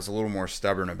 and I was a little more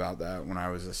stubborn about that when I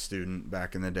was a student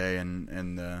back in the day,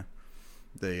 and the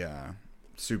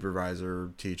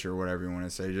supervisor, teacher, whatever you want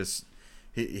to say, just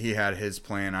he had his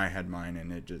plan, I had mine,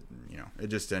 and it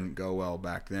just didn't go well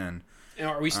back then. And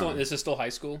are we still? This is still high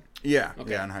school? Yeah,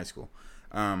 okay. Yeah, in high school.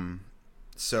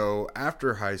 So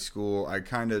after high school, I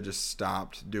kind of just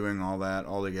stopped doing all that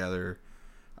altogether.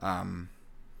 I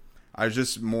was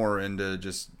just more into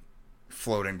just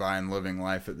floating by and living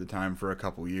life at the time for a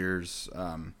couple years.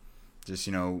 Just,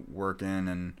 working,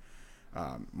 and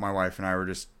my wife and I were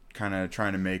just kind of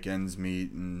trying to make ends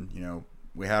meet, and,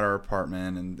 we had our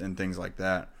apartment and things like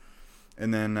that.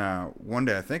 And then one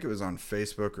day, I think it was on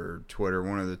Facebook or Twitter,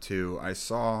 one of the two, I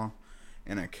saw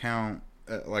an account,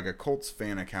 like a Colts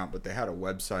fan account, but they had a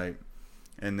website,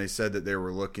 and they said that they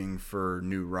were looking for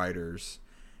new writers.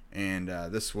 And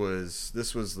this was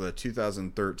the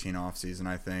 2013 offseason,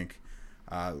 I think.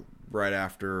 right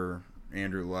after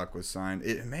Andrew Luck was signed.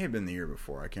 It may have been the year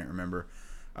before. I can't remember.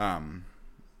 But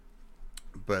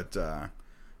I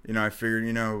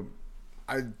figured,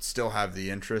 I still have the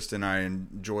interest, and I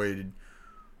enjoyed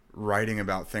writing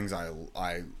about things I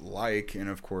like. And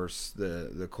of course,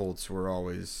 the Colts were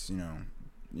always,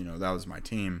 that was my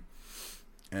team.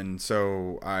 And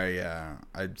so I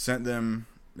sent them.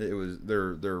 It was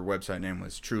their website name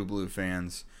was True Blue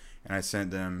Fans, and I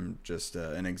sent them just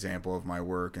an example of my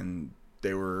work, and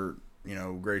they were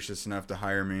gracious enough to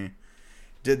hire me.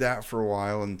 Did that for a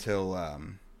while until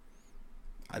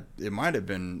it might have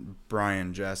been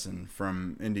Brian Jessen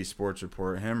from Indie Sports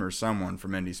Report, him or someone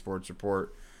from Indie Sports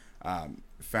Report,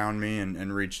 found me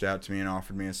and reached out to me and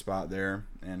offered me a spot there.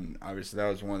 And obviously that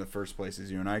was one of the first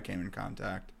places you and I came in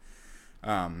contact.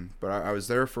 But I was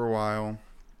there for a while,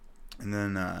 and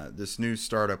then this new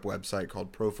startup website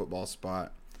called Pro Football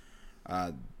Spot,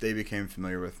 they became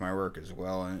familiar with my work as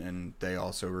well, and they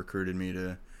also recruited me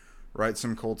to write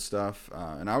some Colts stuff.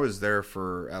 And I was there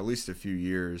for at least a few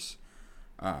years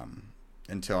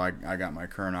until I got my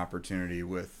current opportunity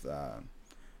with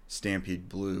Stampede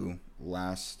Blue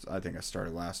I think I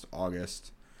started last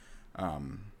August.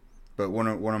 But one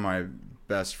of my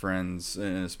best friends,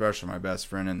 and especially my best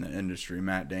friend in the industry,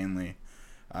 Matt Danley,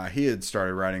 he had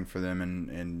started writing for them,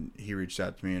 and he reached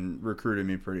out to me and recruited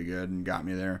me pretty good and got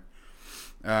me there.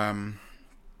 And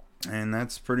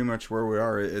that's pretty much where we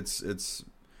are. It's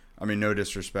no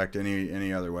disrespect to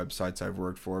any other websites I've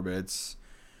worked for, but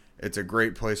it's a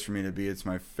great place for me to be. It's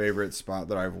my favorite spot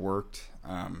that I've worked.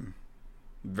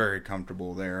 Very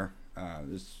comfortable there.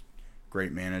 There's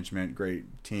great management,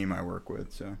 great team I work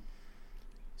with.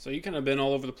 So you kind of been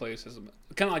all over the place,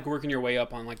 kind of like working your way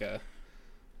up on like at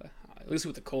least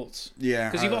with the Colts. Yeah,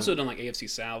 because you've also done like AFC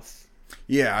South.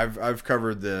 Yeah, I've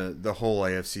covered the whole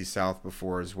AFC South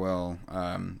before as well.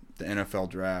 The NFL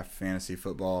draft, fantasy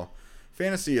football,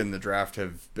 fantasy and the draft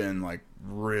have been like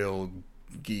real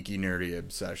geeky, nerdy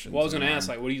obsessions. Well, I was going to ask,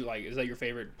 like, what do you like? Is that your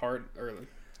favorite part or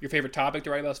your favorite topic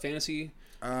to write about? Is fantasy?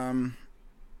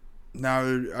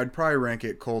 No, I'd probably rank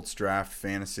it Colts draft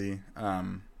fantasy.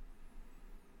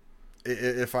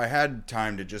 If I had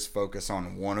time to just focus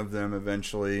on one of them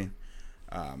eventually,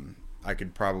 I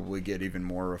could probably get even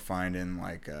more refined in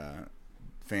like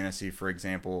fantasy. For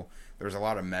example, there's a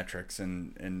lot of metrics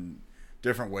and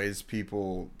different ways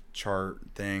people chart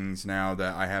things now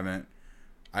that I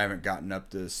haven't gotten up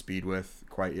to speed with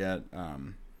quite yet.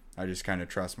 I just kind of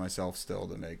trust myself still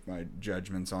to make my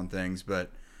judgments on things.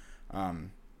 But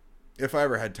if I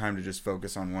ever had time to just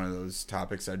focus on one of those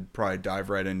topics, I'd probably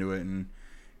dive right into it and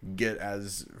get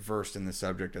as versed in the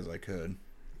subject as I could.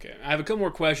 Okay, I have a couple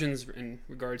more questions in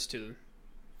regards to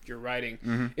your writing.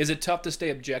 Mm-hmm. Is it tough to stay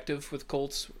objective with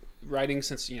Colts writing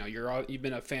since you've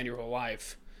been a fan your whole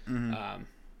life? Mm-hmm.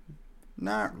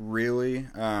 Not really.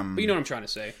 But you know what I'm trying to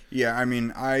say. Yeah, I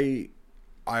mean, I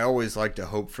always like to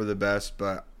hope for the best,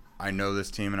 but I know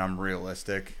this team and I'm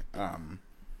realistic.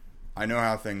 I know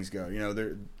how things go.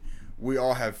 We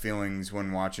all have feelings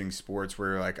when watching sports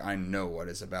where you're like, I know what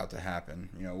is about to happen.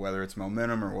 Whether it's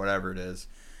momentum or whatever it is.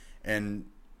 And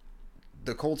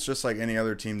the Colts, just like any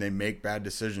other team, they make bad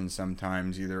decisions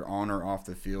sometimes, either on or off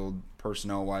the field,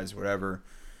 personnel-wise, whatever.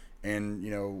 And,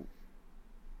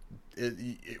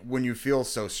 when you feel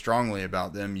so strongly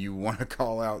about them, you want to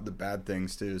call out the bad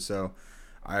things too. So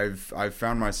I've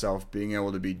found myself being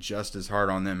able to be just as hard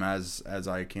on them as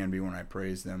I can be when I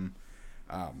praise them.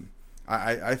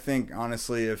 I think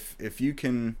honestly, if you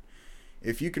can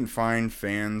find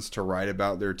fans to write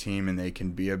about their team and they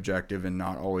can be objective and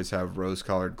not always have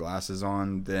rose-colored glasses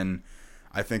on, then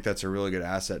I think that's a really good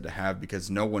asset to have, because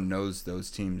no one knows those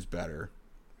teams better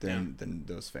than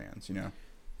those fans.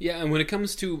 Yeah, and when it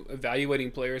comes to evaluating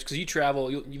players, because you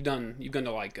travel, you've gone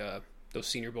to like those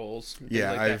Senior Bowls.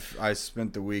 Yeah, I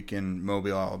spent the week in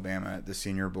Mobile, Alabama at the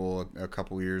Senior Bowl a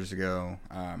couple years ago.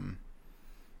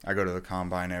 I go to the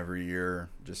Combine every year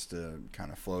just to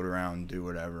kind of float around and do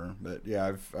whatever. But yeah,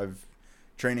 I've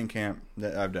training camp.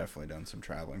 I've definitely done some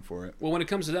traveling for it. Well, when it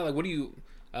comes to that, like, what do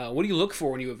you look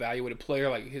for when you evaluate a player,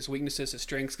 like his weaknesses, his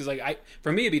strengths? Because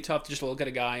for me, it'd be tough to just look at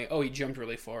a guy. Oh, he jumped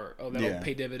really far. Oh, that'll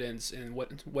pay dividends in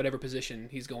whatever position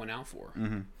he's going out for.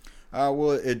 Mm-hmm.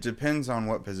 Well, it depends on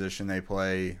what position they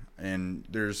play, and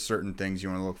there's certain things you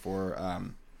want to look for.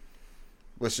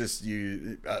 Let's just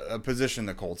use a position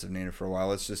the Colts have needed for a while.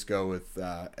 Let's just go with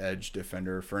edge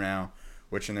defender for now,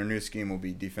 which in their new scheme will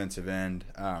be defensive end.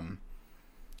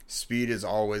 Speed is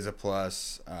always a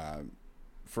plus.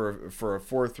 For a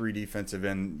 4-3 defensive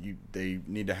end, they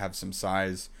need to have some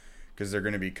size, because they're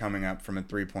going to be coming up from a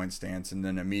 3-point stance and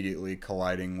then immediately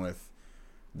colliding with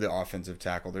the offensive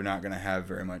tackle. They're not going to have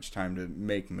very much time to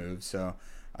make moves. So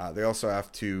they also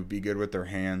have to be good with their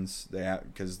hands.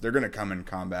 Because they're going to come in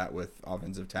combat with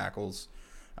offensive tackles.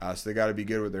 So they got to be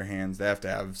good with their hands. They have to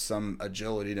have some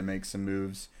agility to make some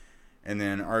moves. And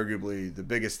then arguably the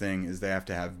biggest thing is they have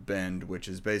to have bend, which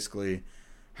is basically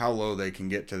how low they can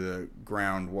get to the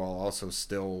ground while also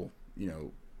still,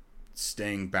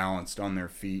 staying balanced on their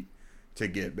feet to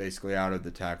get basically out of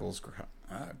the tackle's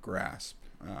grasp.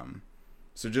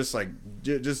 So just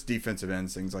defensive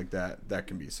ends, things like that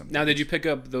can be something. Now, did you pick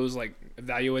up those like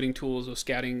evaluating tools, those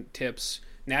scouting tips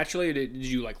naturally? Or did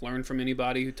you like learn from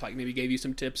anybody who maybe gave you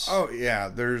some tips? Oh yeah,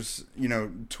 there's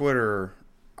Twitter.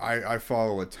 I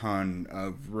follow a ton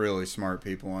of really smart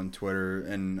people on Twitter,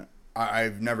 and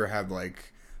I've never had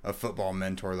like a football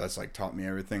mentor that's like taught me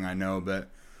everything I know, but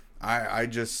I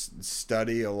just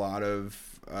study a lot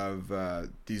of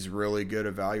these really good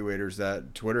evaluators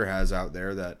that Twitter has out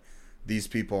there, that these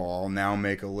people all now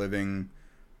make a living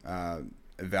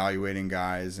evaluating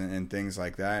guys and things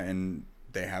like that, and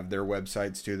they have their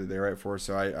websites too that they write for.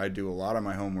 So I do a lot of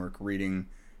my homework reading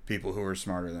people who are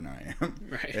smarter than I am.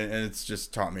 Right. And it's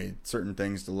just taught me certain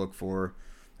things to look for.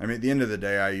 I mean, at the end of the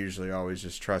day, I usually always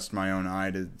just trust my own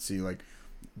eye to see, like,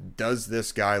 does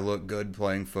this guy look good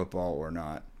playing football or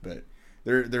not? But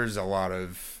there's a lot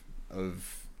of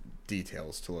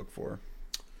details to look for.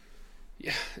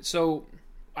 Yeah. So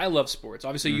I love sports.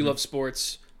 Obviously, you love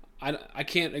sports. I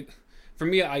can't. For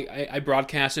me, I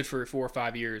broadcasted for 4 or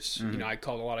 5 years. I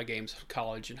called a lot of games,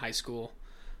 college and high school.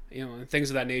 And things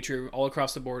of that nature, all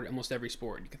across the board, almost every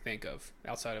sport you can think of,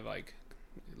 outside of like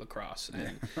lacrosse.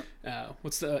 And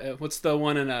what's the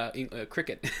one in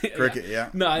cricket? Cricket, yeah.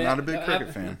 No, not a big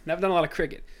cricket fan. I've done a lot of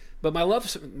cricket, but my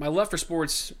love for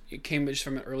sports, it came just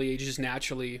from an early age, just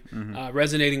naturally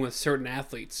resonating with certain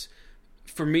athletes.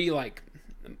 For me, like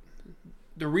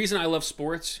the reason I love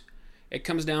sports, it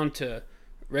comes down to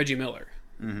Reggie Miller.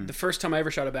 The first time I ever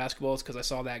shot a basketball is because I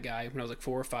saw that guy when I was like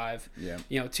 4 or 5.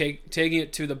 Yeah. Taking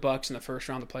it to the Bucks in the first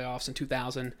round of the playoffs in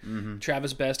 2000.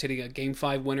 Travis Best hitting a Game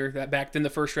 5 winner. That back then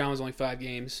the first round was only 5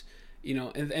 games.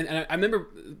 And I remember,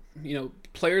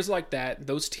 players like that,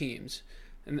 those teams.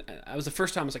 And I was the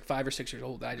first time I was like 5 or 6 years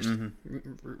old that I just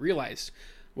realized,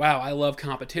 wow, I love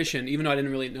competition, even though I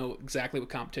didn't really know exactly what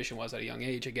competition was at a young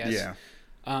age, I guess. Yeah.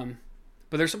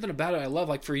 But there's something about it I love.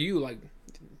 Like for you, like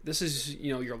this is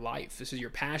your life. This is your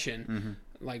passion.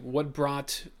 Like what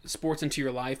brought sports into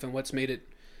your life and what's made it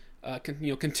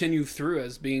continue through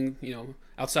as being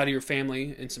outside of your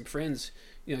family and some friends,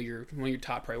 your one of your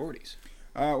top priorities.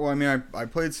 Well, I mean, I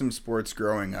played some sports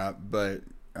growing up, but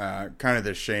kind of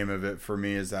the shame of it for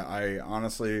me is that I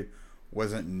honestly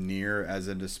wasn't near as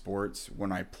into sports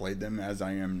when I played them as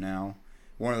I am now.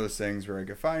 One of those things where, like,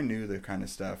 if I knew the kind of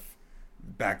stuff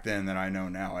back then that I know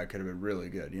now, I could have been really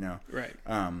good, Right.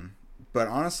 But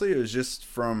honestly, it was just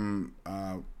from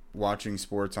watching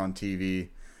sports on TV,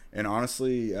 and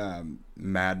honestly,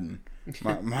 Madden.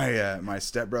 My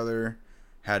stepbrother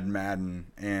had Madden,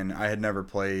 and I had never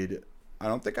played. I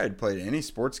don't think I'd played any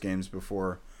sports games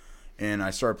before, and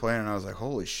I started playing, and I was like,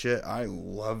 "Holy shit, I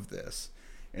love this!"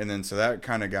 And then so that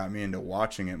kind of got me into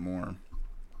watching it more.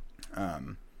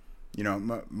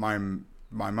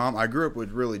 My mom, I grew up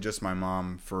with really just my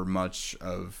mom for much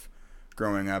of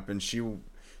growing up, and she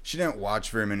didn't watch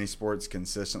very many sports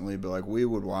consistently, but like we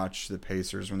would watch the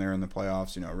Pacers when they were in the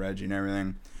playoffs, Reggie and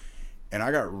everything. And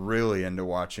I got really into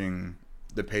watching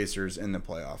the Pacers in the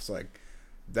playoffs. Like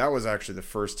that was actually the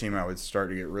first team I would start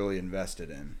to get really invested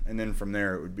in. And then from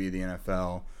there it would be the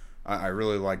NFL. I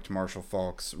really liked Marshall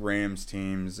Faulk's Rams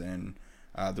teams and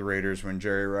the Raiders when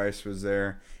Jerry Rice was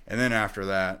there. And then after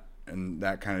that, and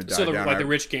that kind of died down. Like the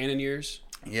Rich Gannon years?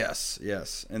 Yes.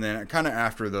 And then kind of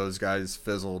after those guys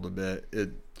fizzled a bit, it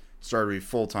started to be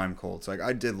full-time Colts. Like,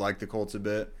 I did like the Colts a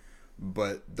bit,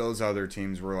 but those other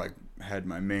teams were, like, had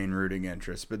my main rooting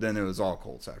interest. But then it was all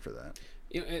Colts after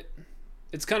that.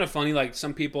 It's kind of funny, like,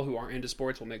 some people who aren't into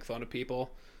sports will make fun of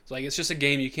people. It's like, it's just a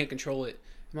game, you can't control it.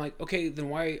 I'm like, okay, then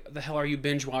why the hell are you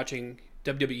binge-watching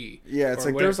WWE? Yeah, it's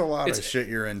like whatever. There's a lot of shit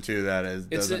you're into that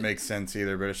doesn't make sense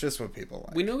either, but it's just what people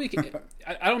like. We know we can.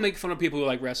 I don't make fun of people who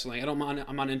like wrestling. I'm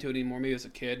not into it anymore. Maybe as a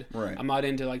kid, right. I'm not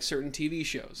into like certain TV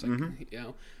shows, like,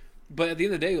 But at the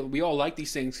end of the day, we all like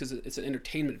these things because it's an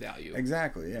entertainment value.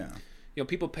 Exactly. Yeah.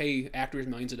 People pay actors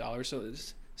millions of dollars, so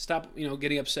stop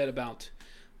getting upset about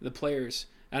the players.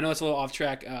 I know it's a little off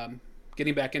track.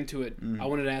 Getting back into it, I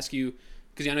wanted to ask you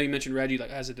because I know you mentioned Reggie,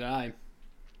 like as did I.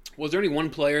 Was there any one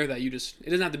player that you just... It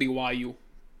doesn't have to be why you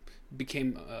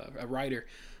became a writer,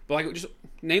 but like just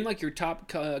name like your top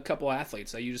couple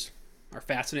athletes that you just are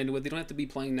fascinated with. They don't have to be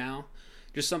playing now.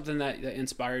 just something that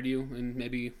inspired you and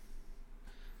maybe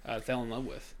fell in love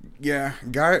with? Yeah,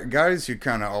 guys who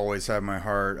kind of always have my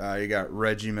heart. You got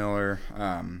Reggie Miller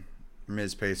from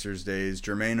his Pacers days,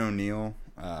 Jermaine O'Neal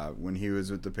when he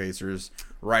was with the Pacers,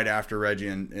 right after Reggie,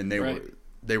 and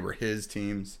they were his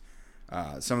teams.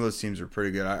 Some of those teams were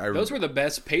pretty good. Those were the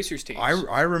best Pacers teams.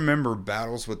 I remember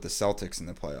battles with the Celtics in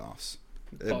the playoffs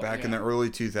back in the early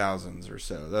 2000s or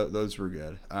so. Those were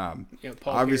good. Paul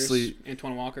obviously, Pierce,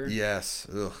 Antoine Walker. Yes.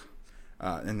 Ugh.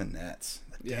 And the Nets.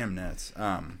 Damn Nets.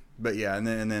 But yeah, and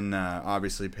then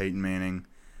obviously Peyton Manning.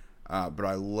 But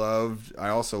I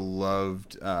also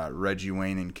loved Reggie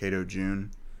Wayne and Cato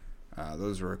June.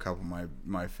 Those were a couple of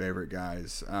my favorite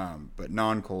guys. But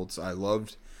non-Colts, I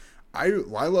loved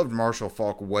Marshall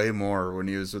Faulk way more when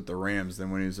he was with the Rams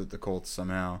than when he was with the Colts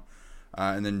somehow.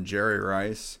 And then Jerry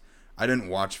Rice. I didn't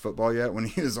watch football yet when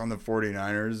he was on the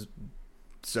 49ers,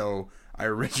 so I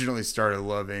originally started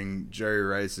loving Jerry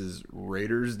Rice's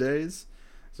Raiders days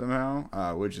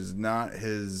somehow, which is not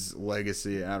his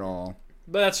legacy at all.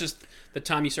 But that's just the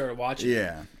time you started watching.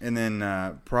 Yeah, and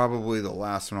then probably the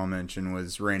last one I'll mention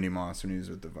was Randy Moss when he was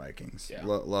with the Vikings. Yeah.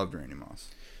 Loved Randy Moss.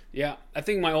 Yeah, I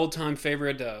think my old-time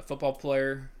favorite football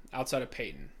player outside of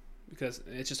Peyton, because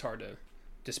it's just hard to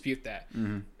dispute that.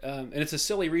 Mm-hmm. And it's a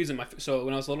silly reason. So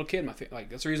when I was a little kid,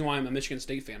 that's the reason why I'm a Michigan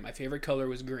State fan. My favorite color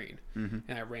was green, and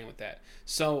I ran with that.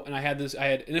 So, and I had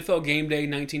NFL Game Day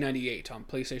 1998 on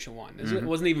PlayStation 1. It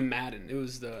wasn't even Madden. It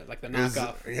was the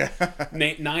knockoff.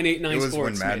 989 It was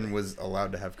Sports. when Madden was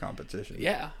allowed to have competition.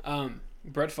 Yeah.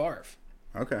 Brett Favre.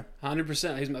 Okay.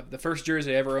 100%. The first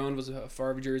jersey I ever owned was a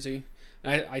Favre jersey.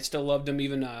 And I still loved him.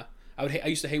 Even I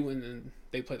used to hate when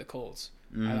they play the Colts.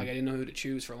 I didn't know who to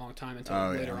choose for a long time until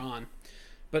later on.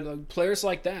 But players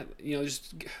like that,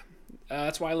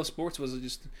 that's why I love sports. Was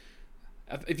just,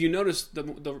 if you notice the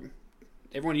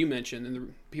everyone you mentioned and the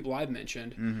people I've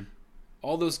mentioned,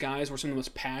 all those guys were some of the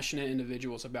most passionate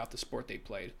individuals about the sport they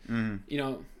played. Most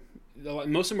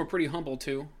of them were pretty humble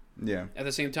too. Yeah. At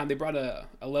the same time, they brought a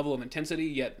level of intensity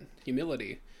yet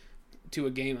humility to a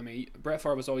game. I mean, Brett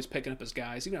Favre was always picking up his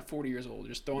guys, even at 40 years old,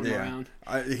 just throwing them around.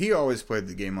 He always played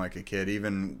the game like a kid.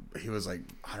 Even he was like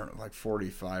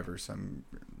 45 or something.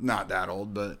 Not that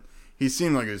old, but he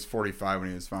seemed like he was 45 when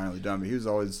he was finally done. But he was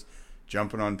always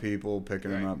jumping on people,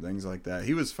 picking them up, things like that.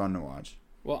 He was fun to watch.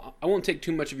 Well, I won't take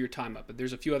too much of your time up, but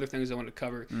there's a few other things I want to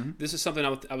cover. This is something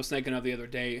I was thinking of the other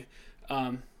day.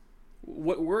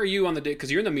 Where are you on the day? Because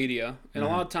you're in the media, and a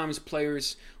lot of times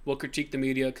players will critique the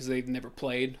media because they've never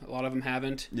played. A lot of them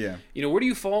haven't. Yeah. Where do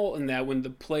you fall in that when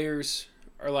the players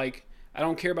are like, I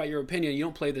don't care about your opinion. You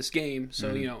don't play this game.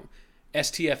 So,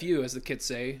 STFU, as the kids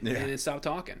say, and then stop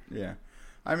talking. Yeah.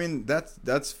 I mean,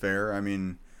 that's fair. I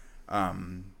mean,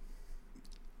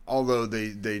 although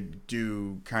they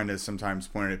do kind of sometimes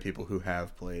point at people who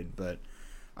have played. But,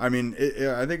 I mean,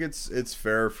 I think it's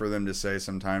fair for them to say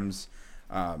sometimes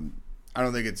I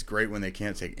don't think it's great when they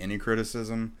can't take any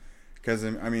criticism because,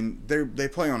 I mean, they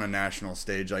play on a national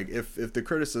stage. Like, if the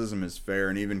criticism is fair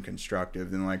and even constructive,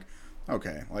 then,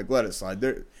 okay, let it slide.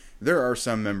 There are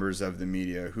some members of the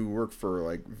media who work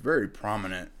for, very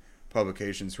prominent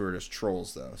publications who are just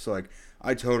trolls, though. So,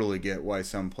 I totally get why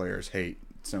some players hate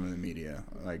some of the media.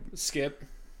 Skip.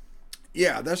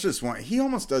 Yeah, that's just one. He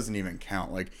almost doesn't even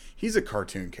count. He's a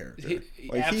cartoon character.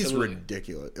 He's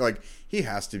ridiculous. He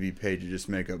has to be paid to just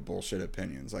make up bullshit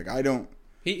opinions. I don't.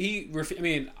 I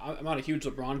mean, I'm not a huge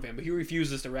LeBron fan, but he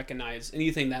refuses to recognize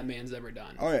anything that man's ever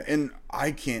done. Oh yeah, and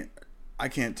I can't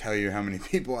tell you how many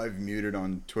people I've muted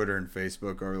on Twitter and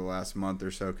Facebook over the last month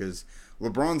or so because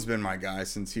LeBron's been my guy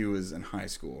since he was in high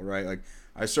school, right?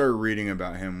 I started reading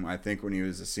about him, I think, when he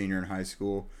was a senior in high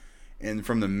school. And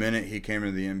from the minute he came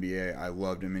into the NBA, I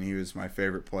loved him, and he was my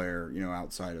favorite player,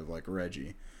 outside of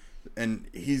Reggie. And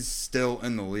he's still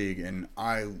in the league, and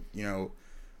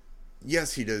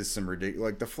yes, he does some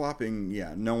ridiculous, the flopping.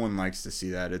 Yeah, no one likes to see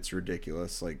that. It's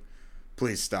ridiculous.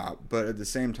 Please stop. But at the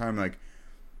same time,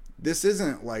 this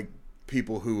isn't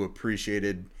people who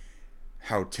appreciated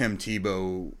how Tim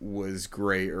Tebow was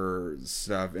great or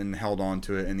stuff and held on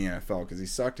to it in the NFL because he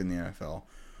sucked in the NFL.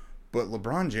 But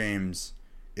LeBron James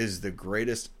is the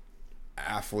greatest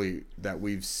athlete that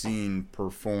we've seen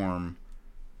perform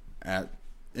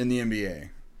in the NBA.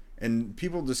 And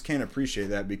people just can't appreciate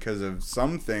that because of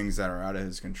some things that are out of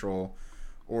his control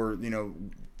or,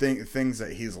 things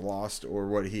that he's lost or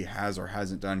what he has or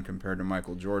hasn't done compared to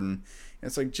Michael Jordan.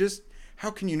 And it's just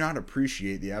how can you not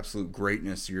appreciate the absolute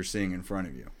greatness you're seeing in front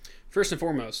of you? First and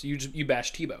foremost, you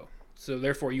bash Tebow. So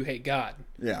therefore you hate God.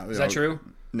 Yeah. Is that true?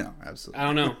 No, absolutely. I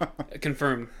don't know.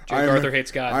 Confirmed. Jake Arthur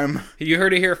hates God. You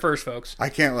heard it here first, folks. I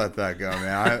can't let that go,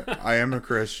 man. I am a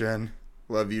Christian.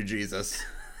 Love you, Jesus.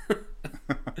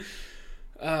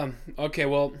 Okay,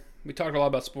 well, we talked a lot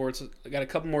about sports. I got a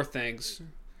couple more things.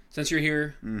 Since you're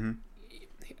here,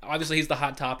 obviously he's the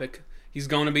hot topic. He's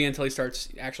going to be until he starts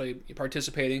actually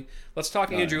participating. Let's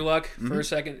talk Andrew Luck for a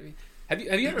second. Have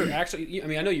you ever actually? I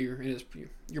mean, I know you're in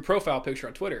your profile picture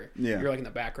on Twitter. Yeah. You're like in the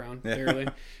background, barely.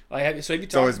 Like, have you talked?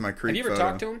 It's always my creep Have you ever photo.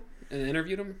 talked to him and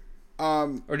interviewed him,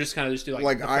 or just kind of just do like?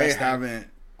 Like the I press thing? haven't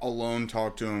alone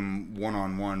talked to him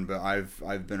one-on-one, but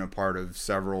I've been a part of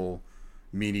several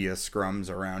media scrums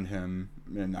around him,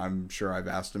 and I'm sure I've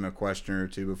asked him a question or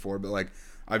two before, but like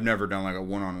I've never done like a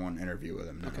one-on-one interview with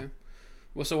him. No. Okay.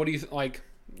 Well, so what do you like?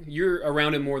 You're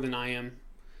around him more than I am.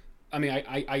 I mean,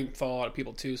 I follow a lot of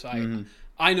people too, so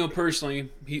I know personally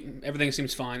everything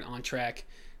seems fine, on track.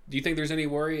 Do you think there's any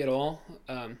worry at all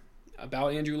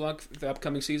about Andrew Luck for the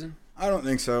upcoming season? I don't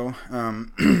think so.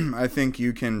 I think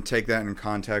you can take that in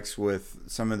context with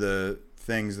some of the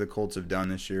things the Colts have done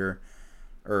this year,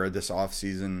 or this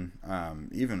offseason,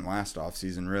 even last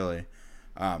offseason, really.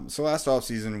 So last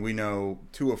offseason, we know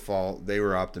to a fault they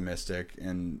were optimistic,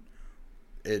 and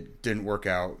it didn't work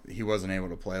out. He wasn't able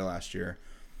to play last year.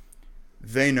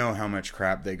 They know how much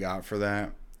crap they got for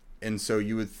that, and so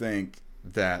you would think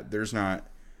that there's not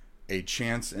a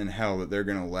chance in hell that they're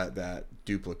going to let that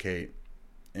duplicate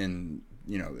in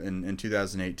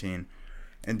 2018.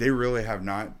 And they really have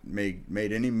not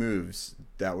made any moves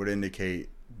that would indicate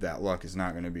that Luck is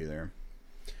not going to be there.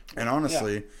 And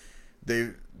honestly,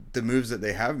 the moves that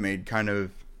they have made kind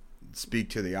of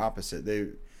speak to the opposite.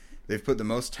 They've put the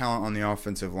most talent on the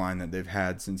offensive line that they've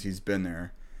had since he's been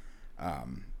there.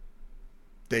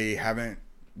 They've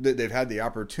had the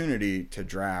opportunity to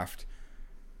draft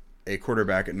a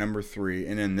quarterback at number 3,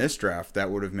 and in this draft that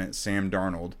would have meant Sam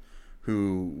Darnold,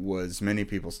 who was many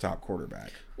people's top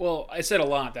quarterback. Well, I said a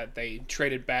lot that they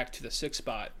traded back to the 6th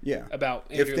spot. Yeah. About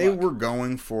Andrew if they Luck. were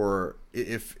going for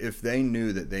if they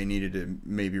knew that they needed to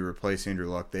maybe replace Andrew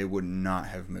Luck, they would not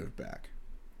have moved back.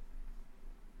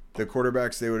 The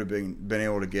quarterbacks they would have been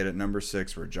able to get at number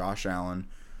 6 were Josh Allen,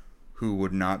 who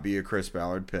would not be a Chris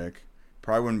Ballard pick.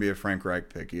 Probably wouldn't be a Frank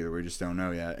Reich pick either. We just don't know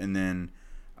yet. And then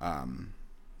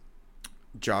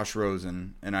Josh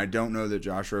Rosen. And I don't know that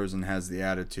Josh Rosen has the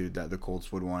attitude that the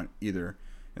Colts would want either.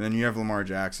 And then you have Lamar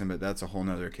Jackson, but that's a whole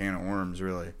nother can of worms,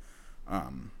 really.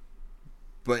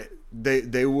 But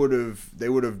they would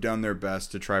have done their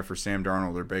best to try for Sam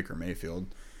Darnold or Baker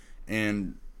Mayfield.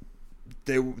 And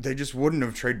they just wouldn't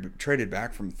have traded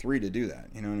back from 3 to do that.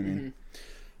 You know what I mean? Mm-hmm.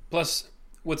 Plus,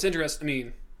 what's interesting, I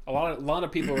mean, a lot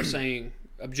of people are saying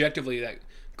objectively that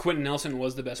Quentin Nelson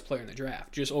was the best player in the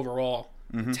draft, just overall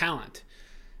talent.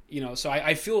 So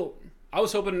I feel I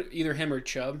was hoping either him or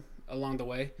Chubb along the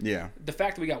way. Yeah. The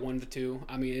fact that we got 1 of the 2,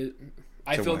 I mean,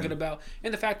 I feel good about,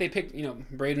 and the fact they picked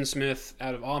Braden Smith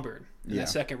out of Auburn in that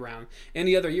second round.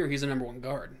 Any other year, he's the number 1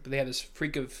 guard, but they have this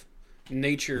freak of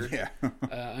nature. Yeah.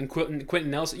 And Quentin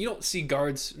Nelson, you don't see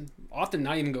guards often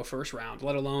not even go first round,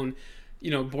 let alone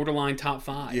borderline top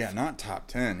 5. Yeah, not top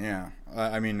 10, yeah.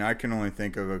 I mean, I can only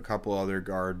think of a couple other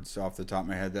guards off the top of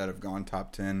my head that have gone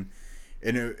top 10.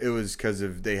 And it was because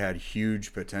they had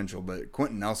huge potential. But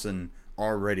Quentin Nelson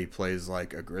already plays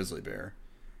like a grizzly bear.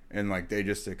 And, like, they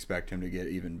just expect him to get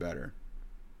even better.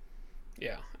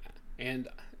 Yeah. And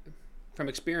from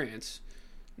experience,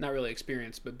 not really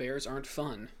experience, but bears aren't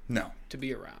fun No, to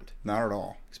be around. not at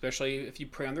all. Especially if you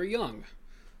prey on their young.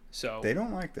 So They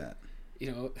don't like that.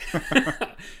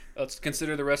 Let's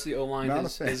consider the rest of the O-line Not a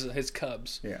his, fan. his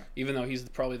Cubs. Yeah. Even though he's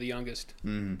probably the youngest,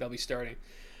 they'll be starting.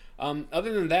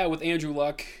 Other than that, with Andrew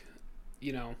Luck,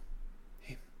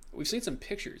 we've seen some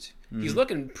pictures. He's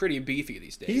looking pretty beefy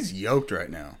these days. He's yoked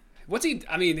right now. What's he?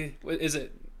 I mean, is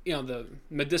it the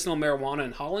medicinal marijuana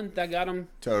in Holland that got him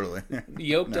Totally.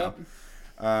 yoked No. up?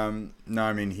 No,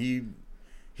 I mean,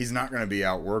 he's not going to be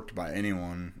outworked by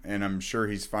anyone. And I'm sure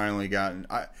he's finally gotten...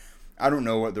 I don't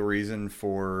know what the reason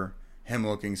for him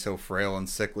looking so frail and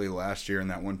sickly last year in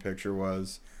that one picture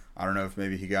was. I don't know if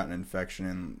maybe he got an infection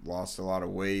and lost a lot of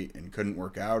weight and couldn't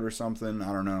work out or something.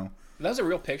 I don't know. That was a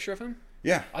real picture of him?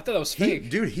 Yeah. I thought that was fake.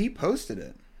 Dude, he posted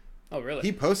it. Oh, really?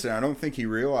 He posted it. I don't think he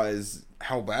realized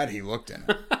how bad he looked in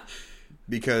it.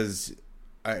 Because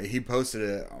he posted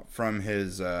it from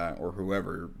his, or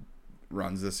whoever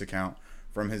runs this account,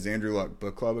 from his Andrew Luck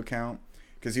Book Club account.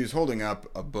 Because he was holding up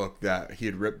a book that he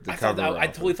had ripped the cover off. I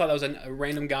totally thought that was a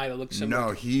random guy that looked similar.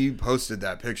 No, he posted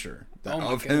that picture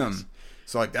of goodness. him.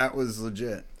 So, like, that was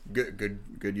legit. Good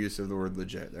use of the word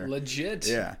legit there. Legit.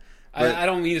 Yeah. I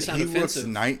don't mean to sound he offensive.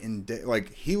 Looks night and day.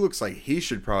 Like, he looks like he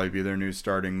should probably be their new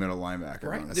starting middle linebacker,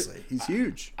 Right. honestly. He's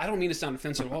huge. I don't mean to sound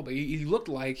offensive at all, but he looked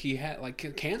like he had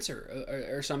like cancer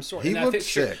or some sort. He And I looked think,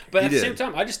 sure, sick. but He at the did. same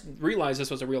time, I just realized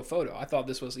this was a real photo. I thought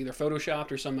this was either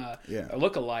photoshopped or some a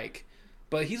look-alike.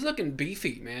 But he's looking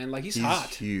beefy, man. Like, he's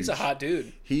hot. Huge. He's a hot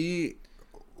dude.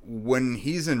 When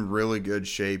he's in really good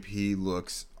shape, he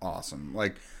looks awesome.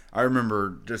 Like, I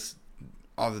remember just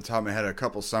off the top of my head a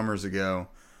couple summers ago,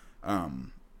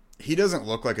 he doesn't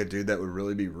look like a dude that would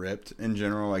really be ripped in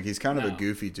general. Like, he's kind of a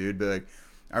goofy dude, but like,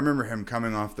 I remember him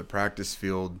coming off the practice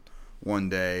field one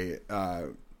day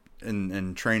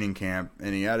in training camp,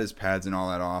 and he had his pads and all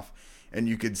that off, and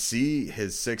you could see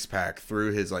his six-pack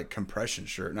through his like compression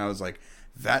shirt, and I was like,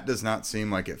 that does not seem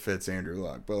like it fits Andrew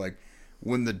Luck. But like,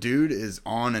 when the dude is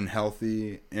on and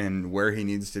healthy and where he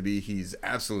needs to be, he's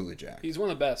absolutely jacked. He's one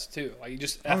of the best too. Like,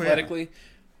 just athletically.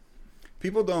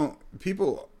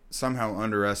 People somehow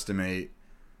underestimate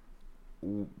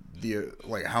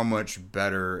how much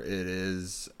better it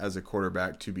is as a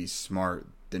quarterback to be smart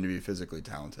than to be physically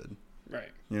talented.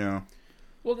 Right. You know?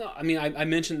 Well, no, I mean, I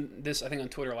mentioned this, I think, on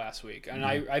Twitter last week. And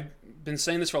I've been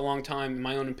saying this for a long time, in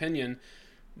my own opinion,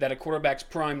 that a quarterback's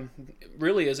prime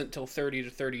really isn't until 30 to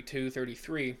 32,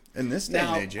 33. In this day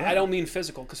and age, yeah. I don't mean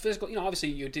physical, because physical, obviously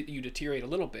you deteriorate a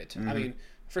little bit. I mean,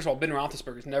 first of all, Ben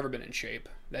Roethlisberger's never been in shape.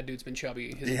 That dude's been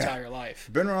chubby his entire life.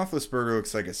 Ben Roethlisberger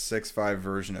looks like a 6'5"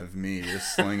 version of me,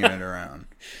 just slinging it around.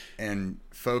 And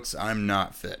folks, I'm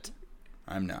not fit.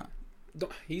 I'm not.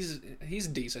 He's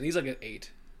decent. He's like an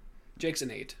 8. Jake's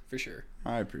an 8 for sure.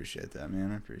 I appreciate that,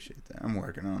 man. I appreciate that. I'm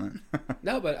working on it.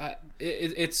 No, but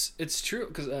it's true,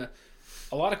 because a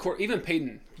lot of even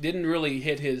Peyton didn't really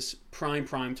hit his prime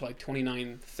to like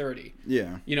 29, 30.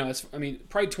 Yeah. It's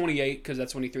probably 28, because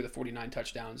that's when he threw the 49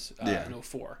 touchdowns in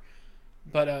 04.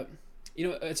 But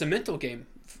it's a mental game.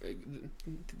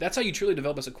 That's how you truly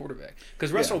develop as a quarterback.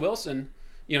 Because Russell Wilson,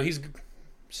 he's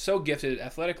so gifted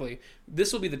athletically.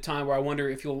 This will be the time where I wonder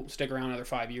if he'll stick around another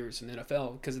 5 years in the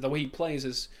NFL, because the way he plays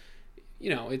is,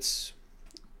 it's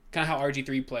kind of how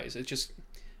RG3 plays. It's just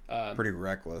pretty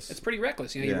reckless. It's pretty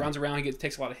reckless. He runs around. He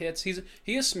takes a lot of hits. He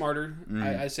is smarter,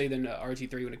 I say, than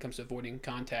RG3 when it comes to avoiding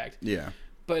contact. Yeah.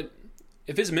 But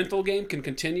if his mental game can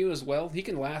continue as well, he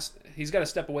can last. He's got to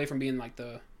step away from being like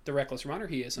the reckless runner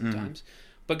he is sometimes.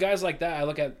 But guys like that, I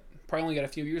look at, probably only got a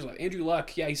few years left. Andrew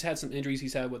Luck, he's had some injuries.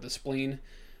 He's had with the spleen.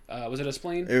 Was it a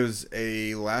spleen? It was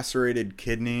a lacerated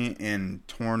kidney and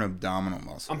torn abdominal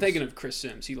muscles. I'm thinking of Chris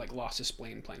Sims. He lost his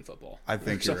spleen playing football. I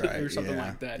think you're right. Or something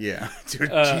like that. Yeah.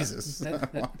 Dude, Jesus. That's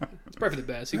probably the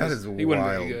best. He wouldn't be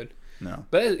wild. good. No.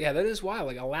 But that is wild.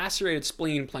 Like a lacerated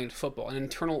spleen playing football, an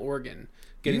internal organ.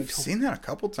 You've seen that a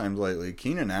couple times lately.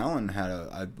 Keenan Allen had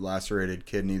a lacerated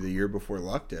kidney the year before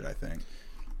Luck did, I think.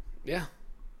 Yeah.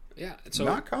 Yeah. So,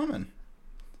 not common.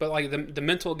 But like the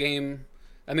mental game,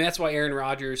 that's why Aaron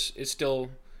Rodgers is still,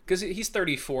 because he's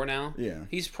 34 now. Yeah.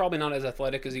 He's probably not as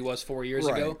athletic as he was 4 years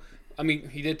ago.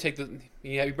 He did take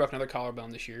he broke another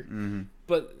collarbone this year. Mm-hmm.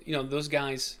 But, those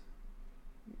guys,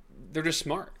 they're just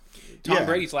smart. Tom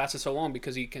Brady's lasted so long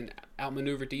because he can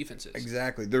outmaneuver defenses.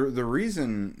 Exactly. The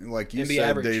reason, like you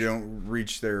said, they don't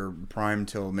reach their prime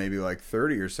till maybe like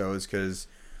 30 or so is because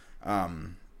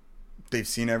they've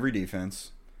seen every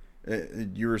defense.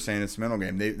 You were saying it's a mental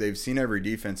game. They've seen every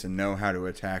defense and know how to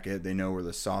attack it. They know where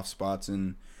the soft spots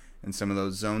in some of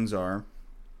those zones are.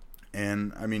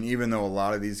 And, even though a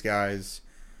lot of these guys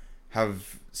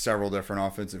have several different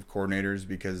offensive coordinators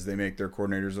because they make their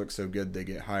coordinators look so good they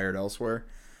get hired elsewhere,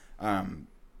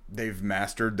 they've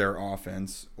mastered their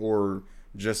offense or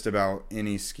just about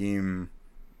any scheme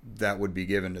that would be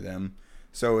given to them.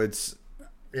 So it's,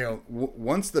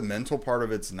 once the mental part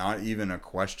of it's not even a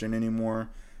question anymore,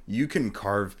 you can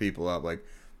carve people up. Like,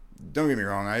 don't get me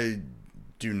wrong, I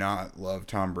do not love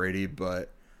Tom Brady,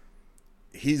 but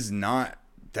he's not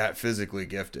that physically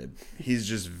gifted. He's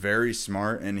just very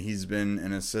smart, and he's been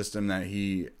in a system that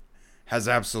he has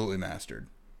absolutely mastered.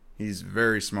 He's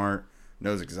very smart,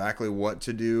 knows exactly what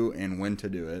to do and when to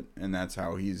do it, and that's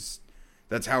how he's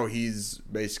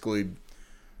basically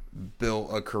built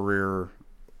a career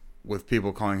with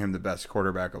people calling him the best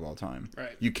quarterback of all time.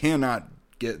 Right. You cannot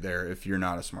get there if you're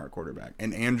not a smart quarterback.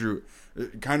 And Andrew,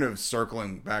 kind of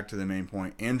circling back to the main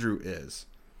point, Andrew is.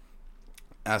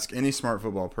 Ask any smart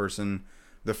football person,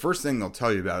 the first thing they'll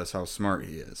tell you about is how smart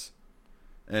he is.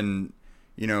 And,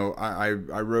 I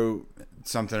wrote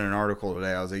something in an article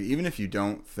today. I was like, even if you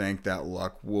don't think that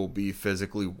Luck will be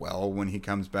physically well when he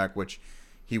comes back, which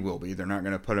he will be, they're not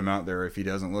going to put him out there if he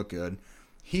doesn't look good.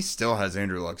 He still has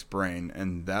Andrew Luck's brain,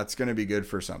 and that's going to be good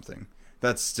for something.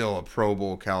 That's still a Pro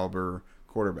Bowl caliber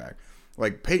quarterback.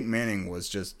 Like, Peyton Manning was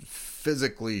just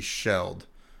physically shelled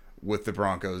with the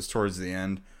Broncos towards the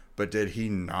end, but did he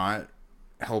not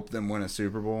help them win a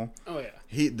Super Bowl? Oh,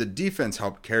 yeah. The defense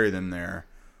helped carry them there,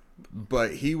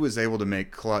 but he was able to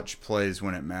make clutch plays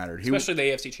when it mattered. Especially the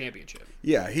AFC Championship.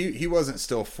 Yeah, he wasn't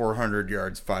still 400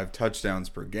 yards, 5 touchdowns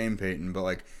per game, Peyton, but,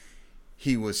 like,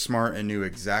 he was smart and knew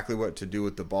exactly what to do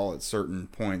with the ball at certain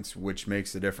points, which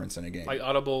makes the difference in a game. Like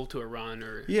audible to a run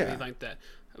or Yeah. anything like that.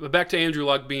 But back to Andrew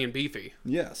Luck being beefy.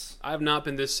 Yes. I have not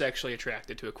been this sexually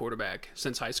attracted to a quarterback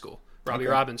since high school. Robbie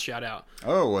Okay. Robbins, shout out.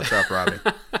 Oh, what's up, Robbie?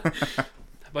 A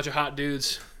bunch of hot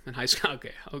dudes in high school.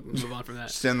 Okay, I'll move on from that.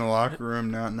 Just in the locker room,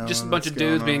 not knowing Just a bunch of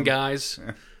dudes being guys.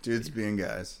 Dudes being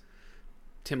guys.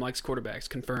 Tim likes quarterbacks,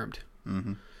 confirmed.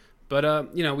 Mm-hmm.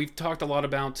 But, we've talked a lot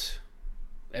about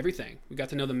everything. We got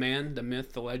to know the man, the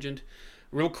myth, the legend.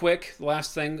 Real quick, the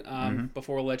last thing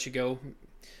before we'll let you go.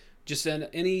 Just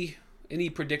any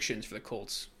predictions for the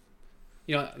Colts?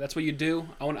 That's what you do.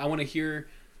 I want to hear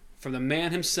from the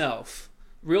man himself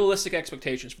realistic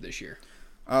expectations for this year.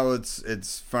 Oh,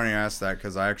 it's funny you asked that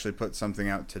because I actually put something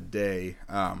out today.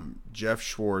 Jeff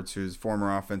Schwartz, who's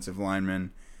former offensive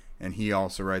lineman, and he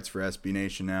also writes for SB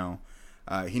Nation now.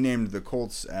 He named the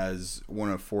Colts as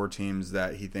one of 4 teams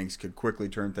that he thinks could quickly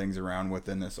turn things around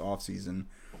within this offseason.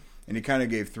 And he kind of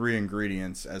gave 3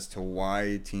 ingredients as to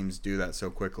why teams do that so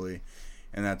quickly.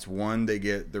 And that's 1, they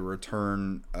get the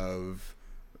return of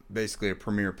basically a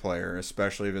premier player,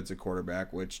 especially if it's a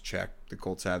quarterback, which check, the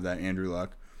Colts have that, Andrew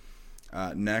Luck.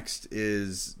 Next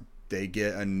is they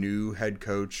get a new head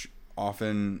coach,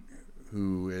 often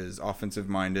who is offensive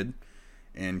minded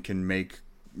and can make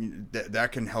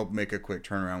that can help make a quick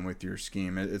turnaround with your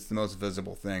scheme. It's the most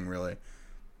visible thing, really.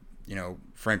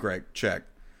 Frank Reich, check.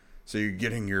 So you're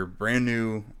getting your brand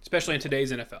new, especially in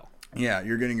today's NFL. Yeah,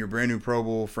 you're getting your brand new Pro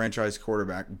Bowl franchise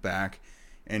quarterback back,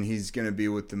 and he's going to be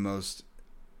with the most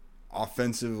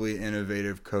offensively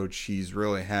innovative coach he's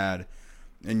really had.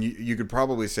 And you could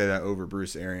probably say that over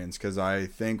Bruce Arians, because I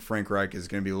think Frank Reich is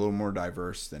going to be a little more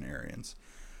diverse than Arians.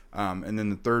 And then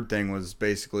the third thing was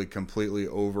basically completely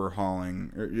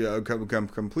overhauling,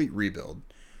 complete rebuild.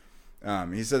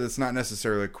 He said it's not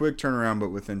necessarily a quick turnaround, but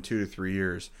within 2 to 3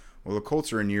 years. Well, the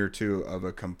Colts are in year 2 of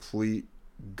a complete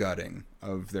gutting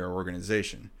of their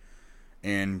organization.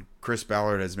 And Chris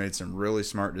Ballard has made some really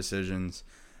smart decisions.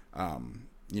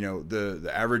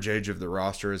 The average age of the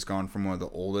roster has gone from one of the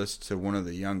oldest to one of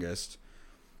the youngest.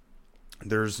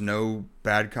 There's no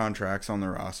bad contracts on the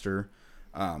roster.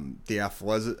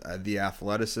 The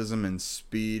athleticism and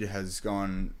speed has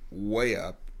gone way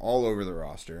up all over the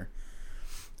roster.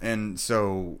 And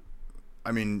so,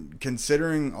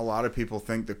 considering a lot of people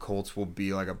think the Colts will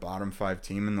be like a bottom 5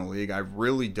 team in the league, I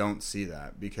really don't see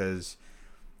that, because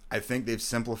I think they've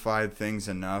simplified things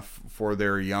enough for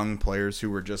their young players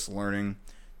who are just learning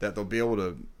that they'll be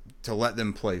able to let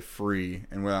them play free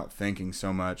and without thinking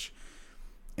so much.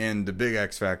 And the big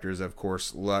X factor is, of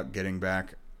course, Luck getting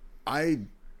back. I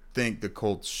think the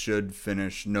Colts should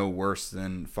finish no worse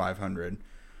than 500.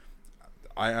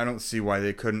 I don't see why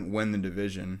they couldn't win the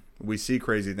division. We see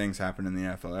crazy things happen in the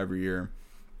NFL every year.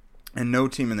 And no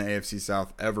team in the AFC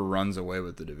South ever runs away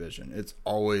with the division. It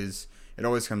always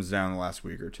comes down the last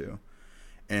week or two.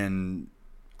 And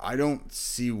I don't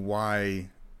see why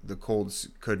the Colts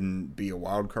couldn't be a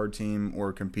wild card team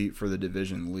or compete for the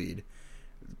division lead.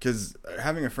 Because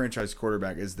having a franchise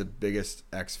quarterback is the biggest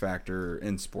X factor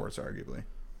in sports, arguably.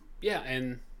 Yeah,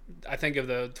 and I think of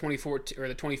the 2014 or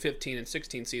the 2015 and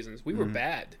 16 seasons, we were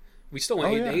bad. We still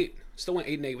went 8-8. Still went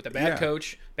 8-8 with a bad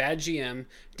coach, bad GM.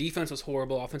 Defense was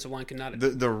horrible. Offensive line could not.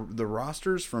 The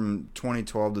rosters from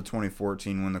 2012 to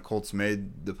 2014, when the Colts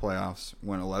made the playoffs,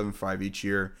 went 11-5 each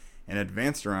year and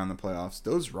advanced around the playoffs.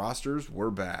 Those rosters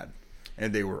were bad,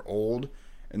 and they were old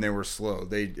and they were slow.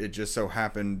 It just so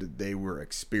happened they were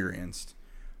experienced.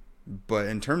 But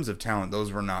in terms of talent,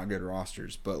 those were not good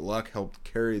rosters. But Luck helped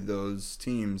carry those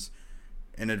teams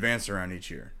and advance around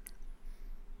each year.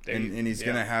 And he's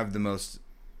going to have the most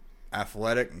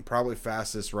athletic and probably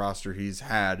fastest roster he's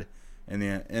had in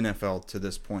the NFL to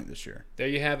this point this year. There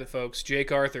you have it, folks.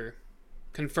 Jake Arthur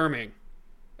confirming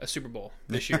a Super Bowl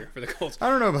this year for the Colts. I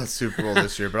don't know about Super Bowl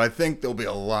this year, but I think they'll be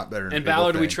a lot better than And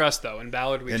Ballard we trust, though. And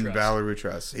Ballard we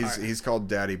trust. He's called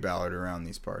Daddy Ballard around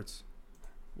these parts.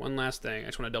 One last thing. I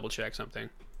just want to double check something.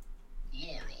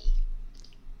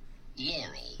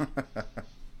 Laurel.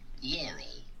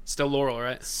 Still Laurel,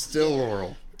 right? Still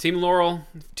Laurel. Team Laurel,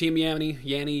 Team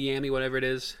Yanny, whatever it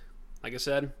is. Like I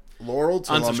said, Laurel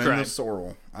till I'm in the unsubscribe.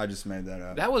 Sorrel. I just made that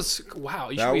up. That was wow.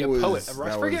 You should be a poet.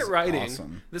 Forget writing.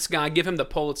 Awesome. This guy, give him the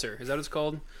Pulitzer. Is that what it's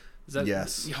called?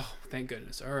 Yes. Oh, thank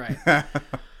goodness. All right.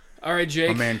 All right, Jake.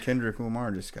 My man Kendrick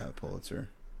Lamar just got a Pulitzer.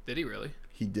 Did he really?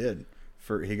 He did.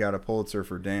 He got a Pulitzer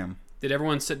for Damn. Did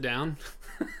everyone sit down?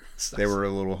 They were a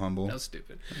little humble. That was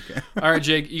stupid. Okay. All right,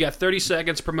 Jake. You got 30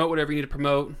 seconds. Promote whatever you need to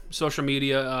promote. Social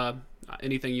media,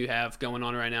 anything you have going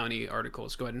on right now, any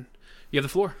articles. Go ahead and you have the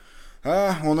floor.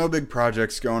 Well, no big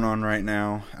projects going on right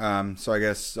now. So I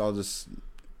guess I'll just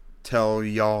tell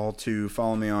y'all to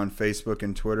follow me on Facebook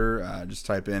and Twitter. Just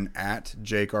type in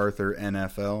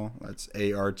 @JakeArthurNFL. That's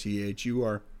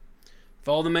ARTHUR.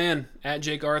 Follow the man at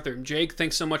Jake Arthur. Jake,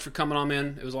 thanks so much for coming on,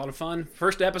 man. It was a lot of fun.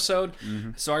 First episode.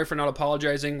 Sorry for not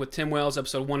apologizing with Tim Wells,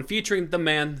 episode 1, featuring the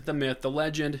man, the myth, the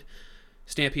legend,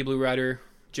 Stampede Blue Rider,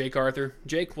 Jake Arthur.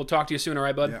 Jake, we'll talk to you soon, all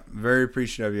right, bud? Yeah, very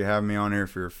appreciative of you having me on here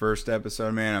for your first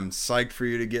episode, man. I'm psyched for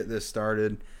you to get this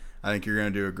started. I think you're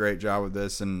going to do a great job with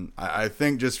this, and I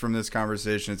think just from this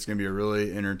conversation, it's going to be a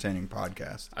really entertaining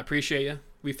podcast. I appreciate you.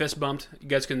 We fist bumped. You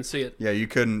guys couldn't see it. Yeah, you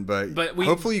couldn't, but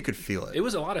hopefully you could feel it. It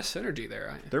was a lot of synergy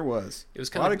there. There was. It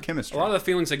was a lot of chemistry. A lot of the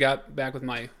feelings I got back with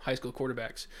my high school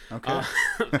quarterbacks. Okay.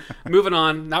 Moving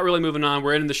on. Not really moving on.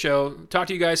 We're ending the show. Talk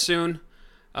to you guys soon.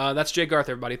 That's Jake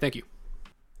Arthur, everybody. Thank you.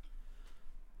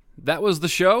 That was the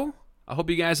show. I hope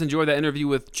you guys enjoyed that interview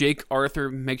with Jake Arthur.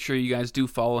 Make sure you guys do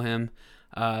follow him.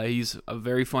 He's a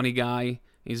very funny guy.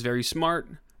 He's very smart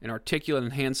and articulate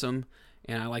and handsome,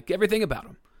 and I like everything about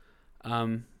him.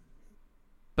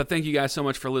 But thank you guys so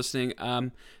much for listening.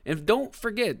 And don't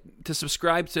forget to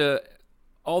subscribe to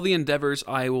all the endeavors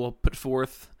I will put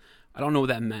forth. I don't know what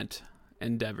that meant.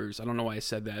 Endeavors. I don't know why I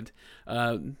said that.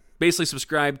 Basically,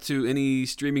 subscribe to any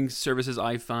streaming services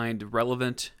I find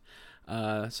relevant.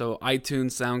 So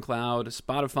iTunes, SoundCloud,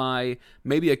 Spotify,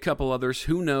 maybe a couple others.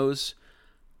 Who knows?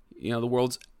 You know, the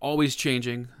world's always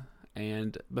changing.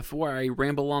 And before I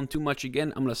ramble on too much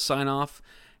again, I'm going to sign off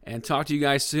and talk to you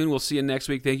guys soon. We'll see you next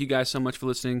week. Thank you guys so much for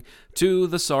listening to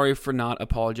the Sorry for Not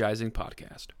Apologizing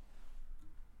podcast.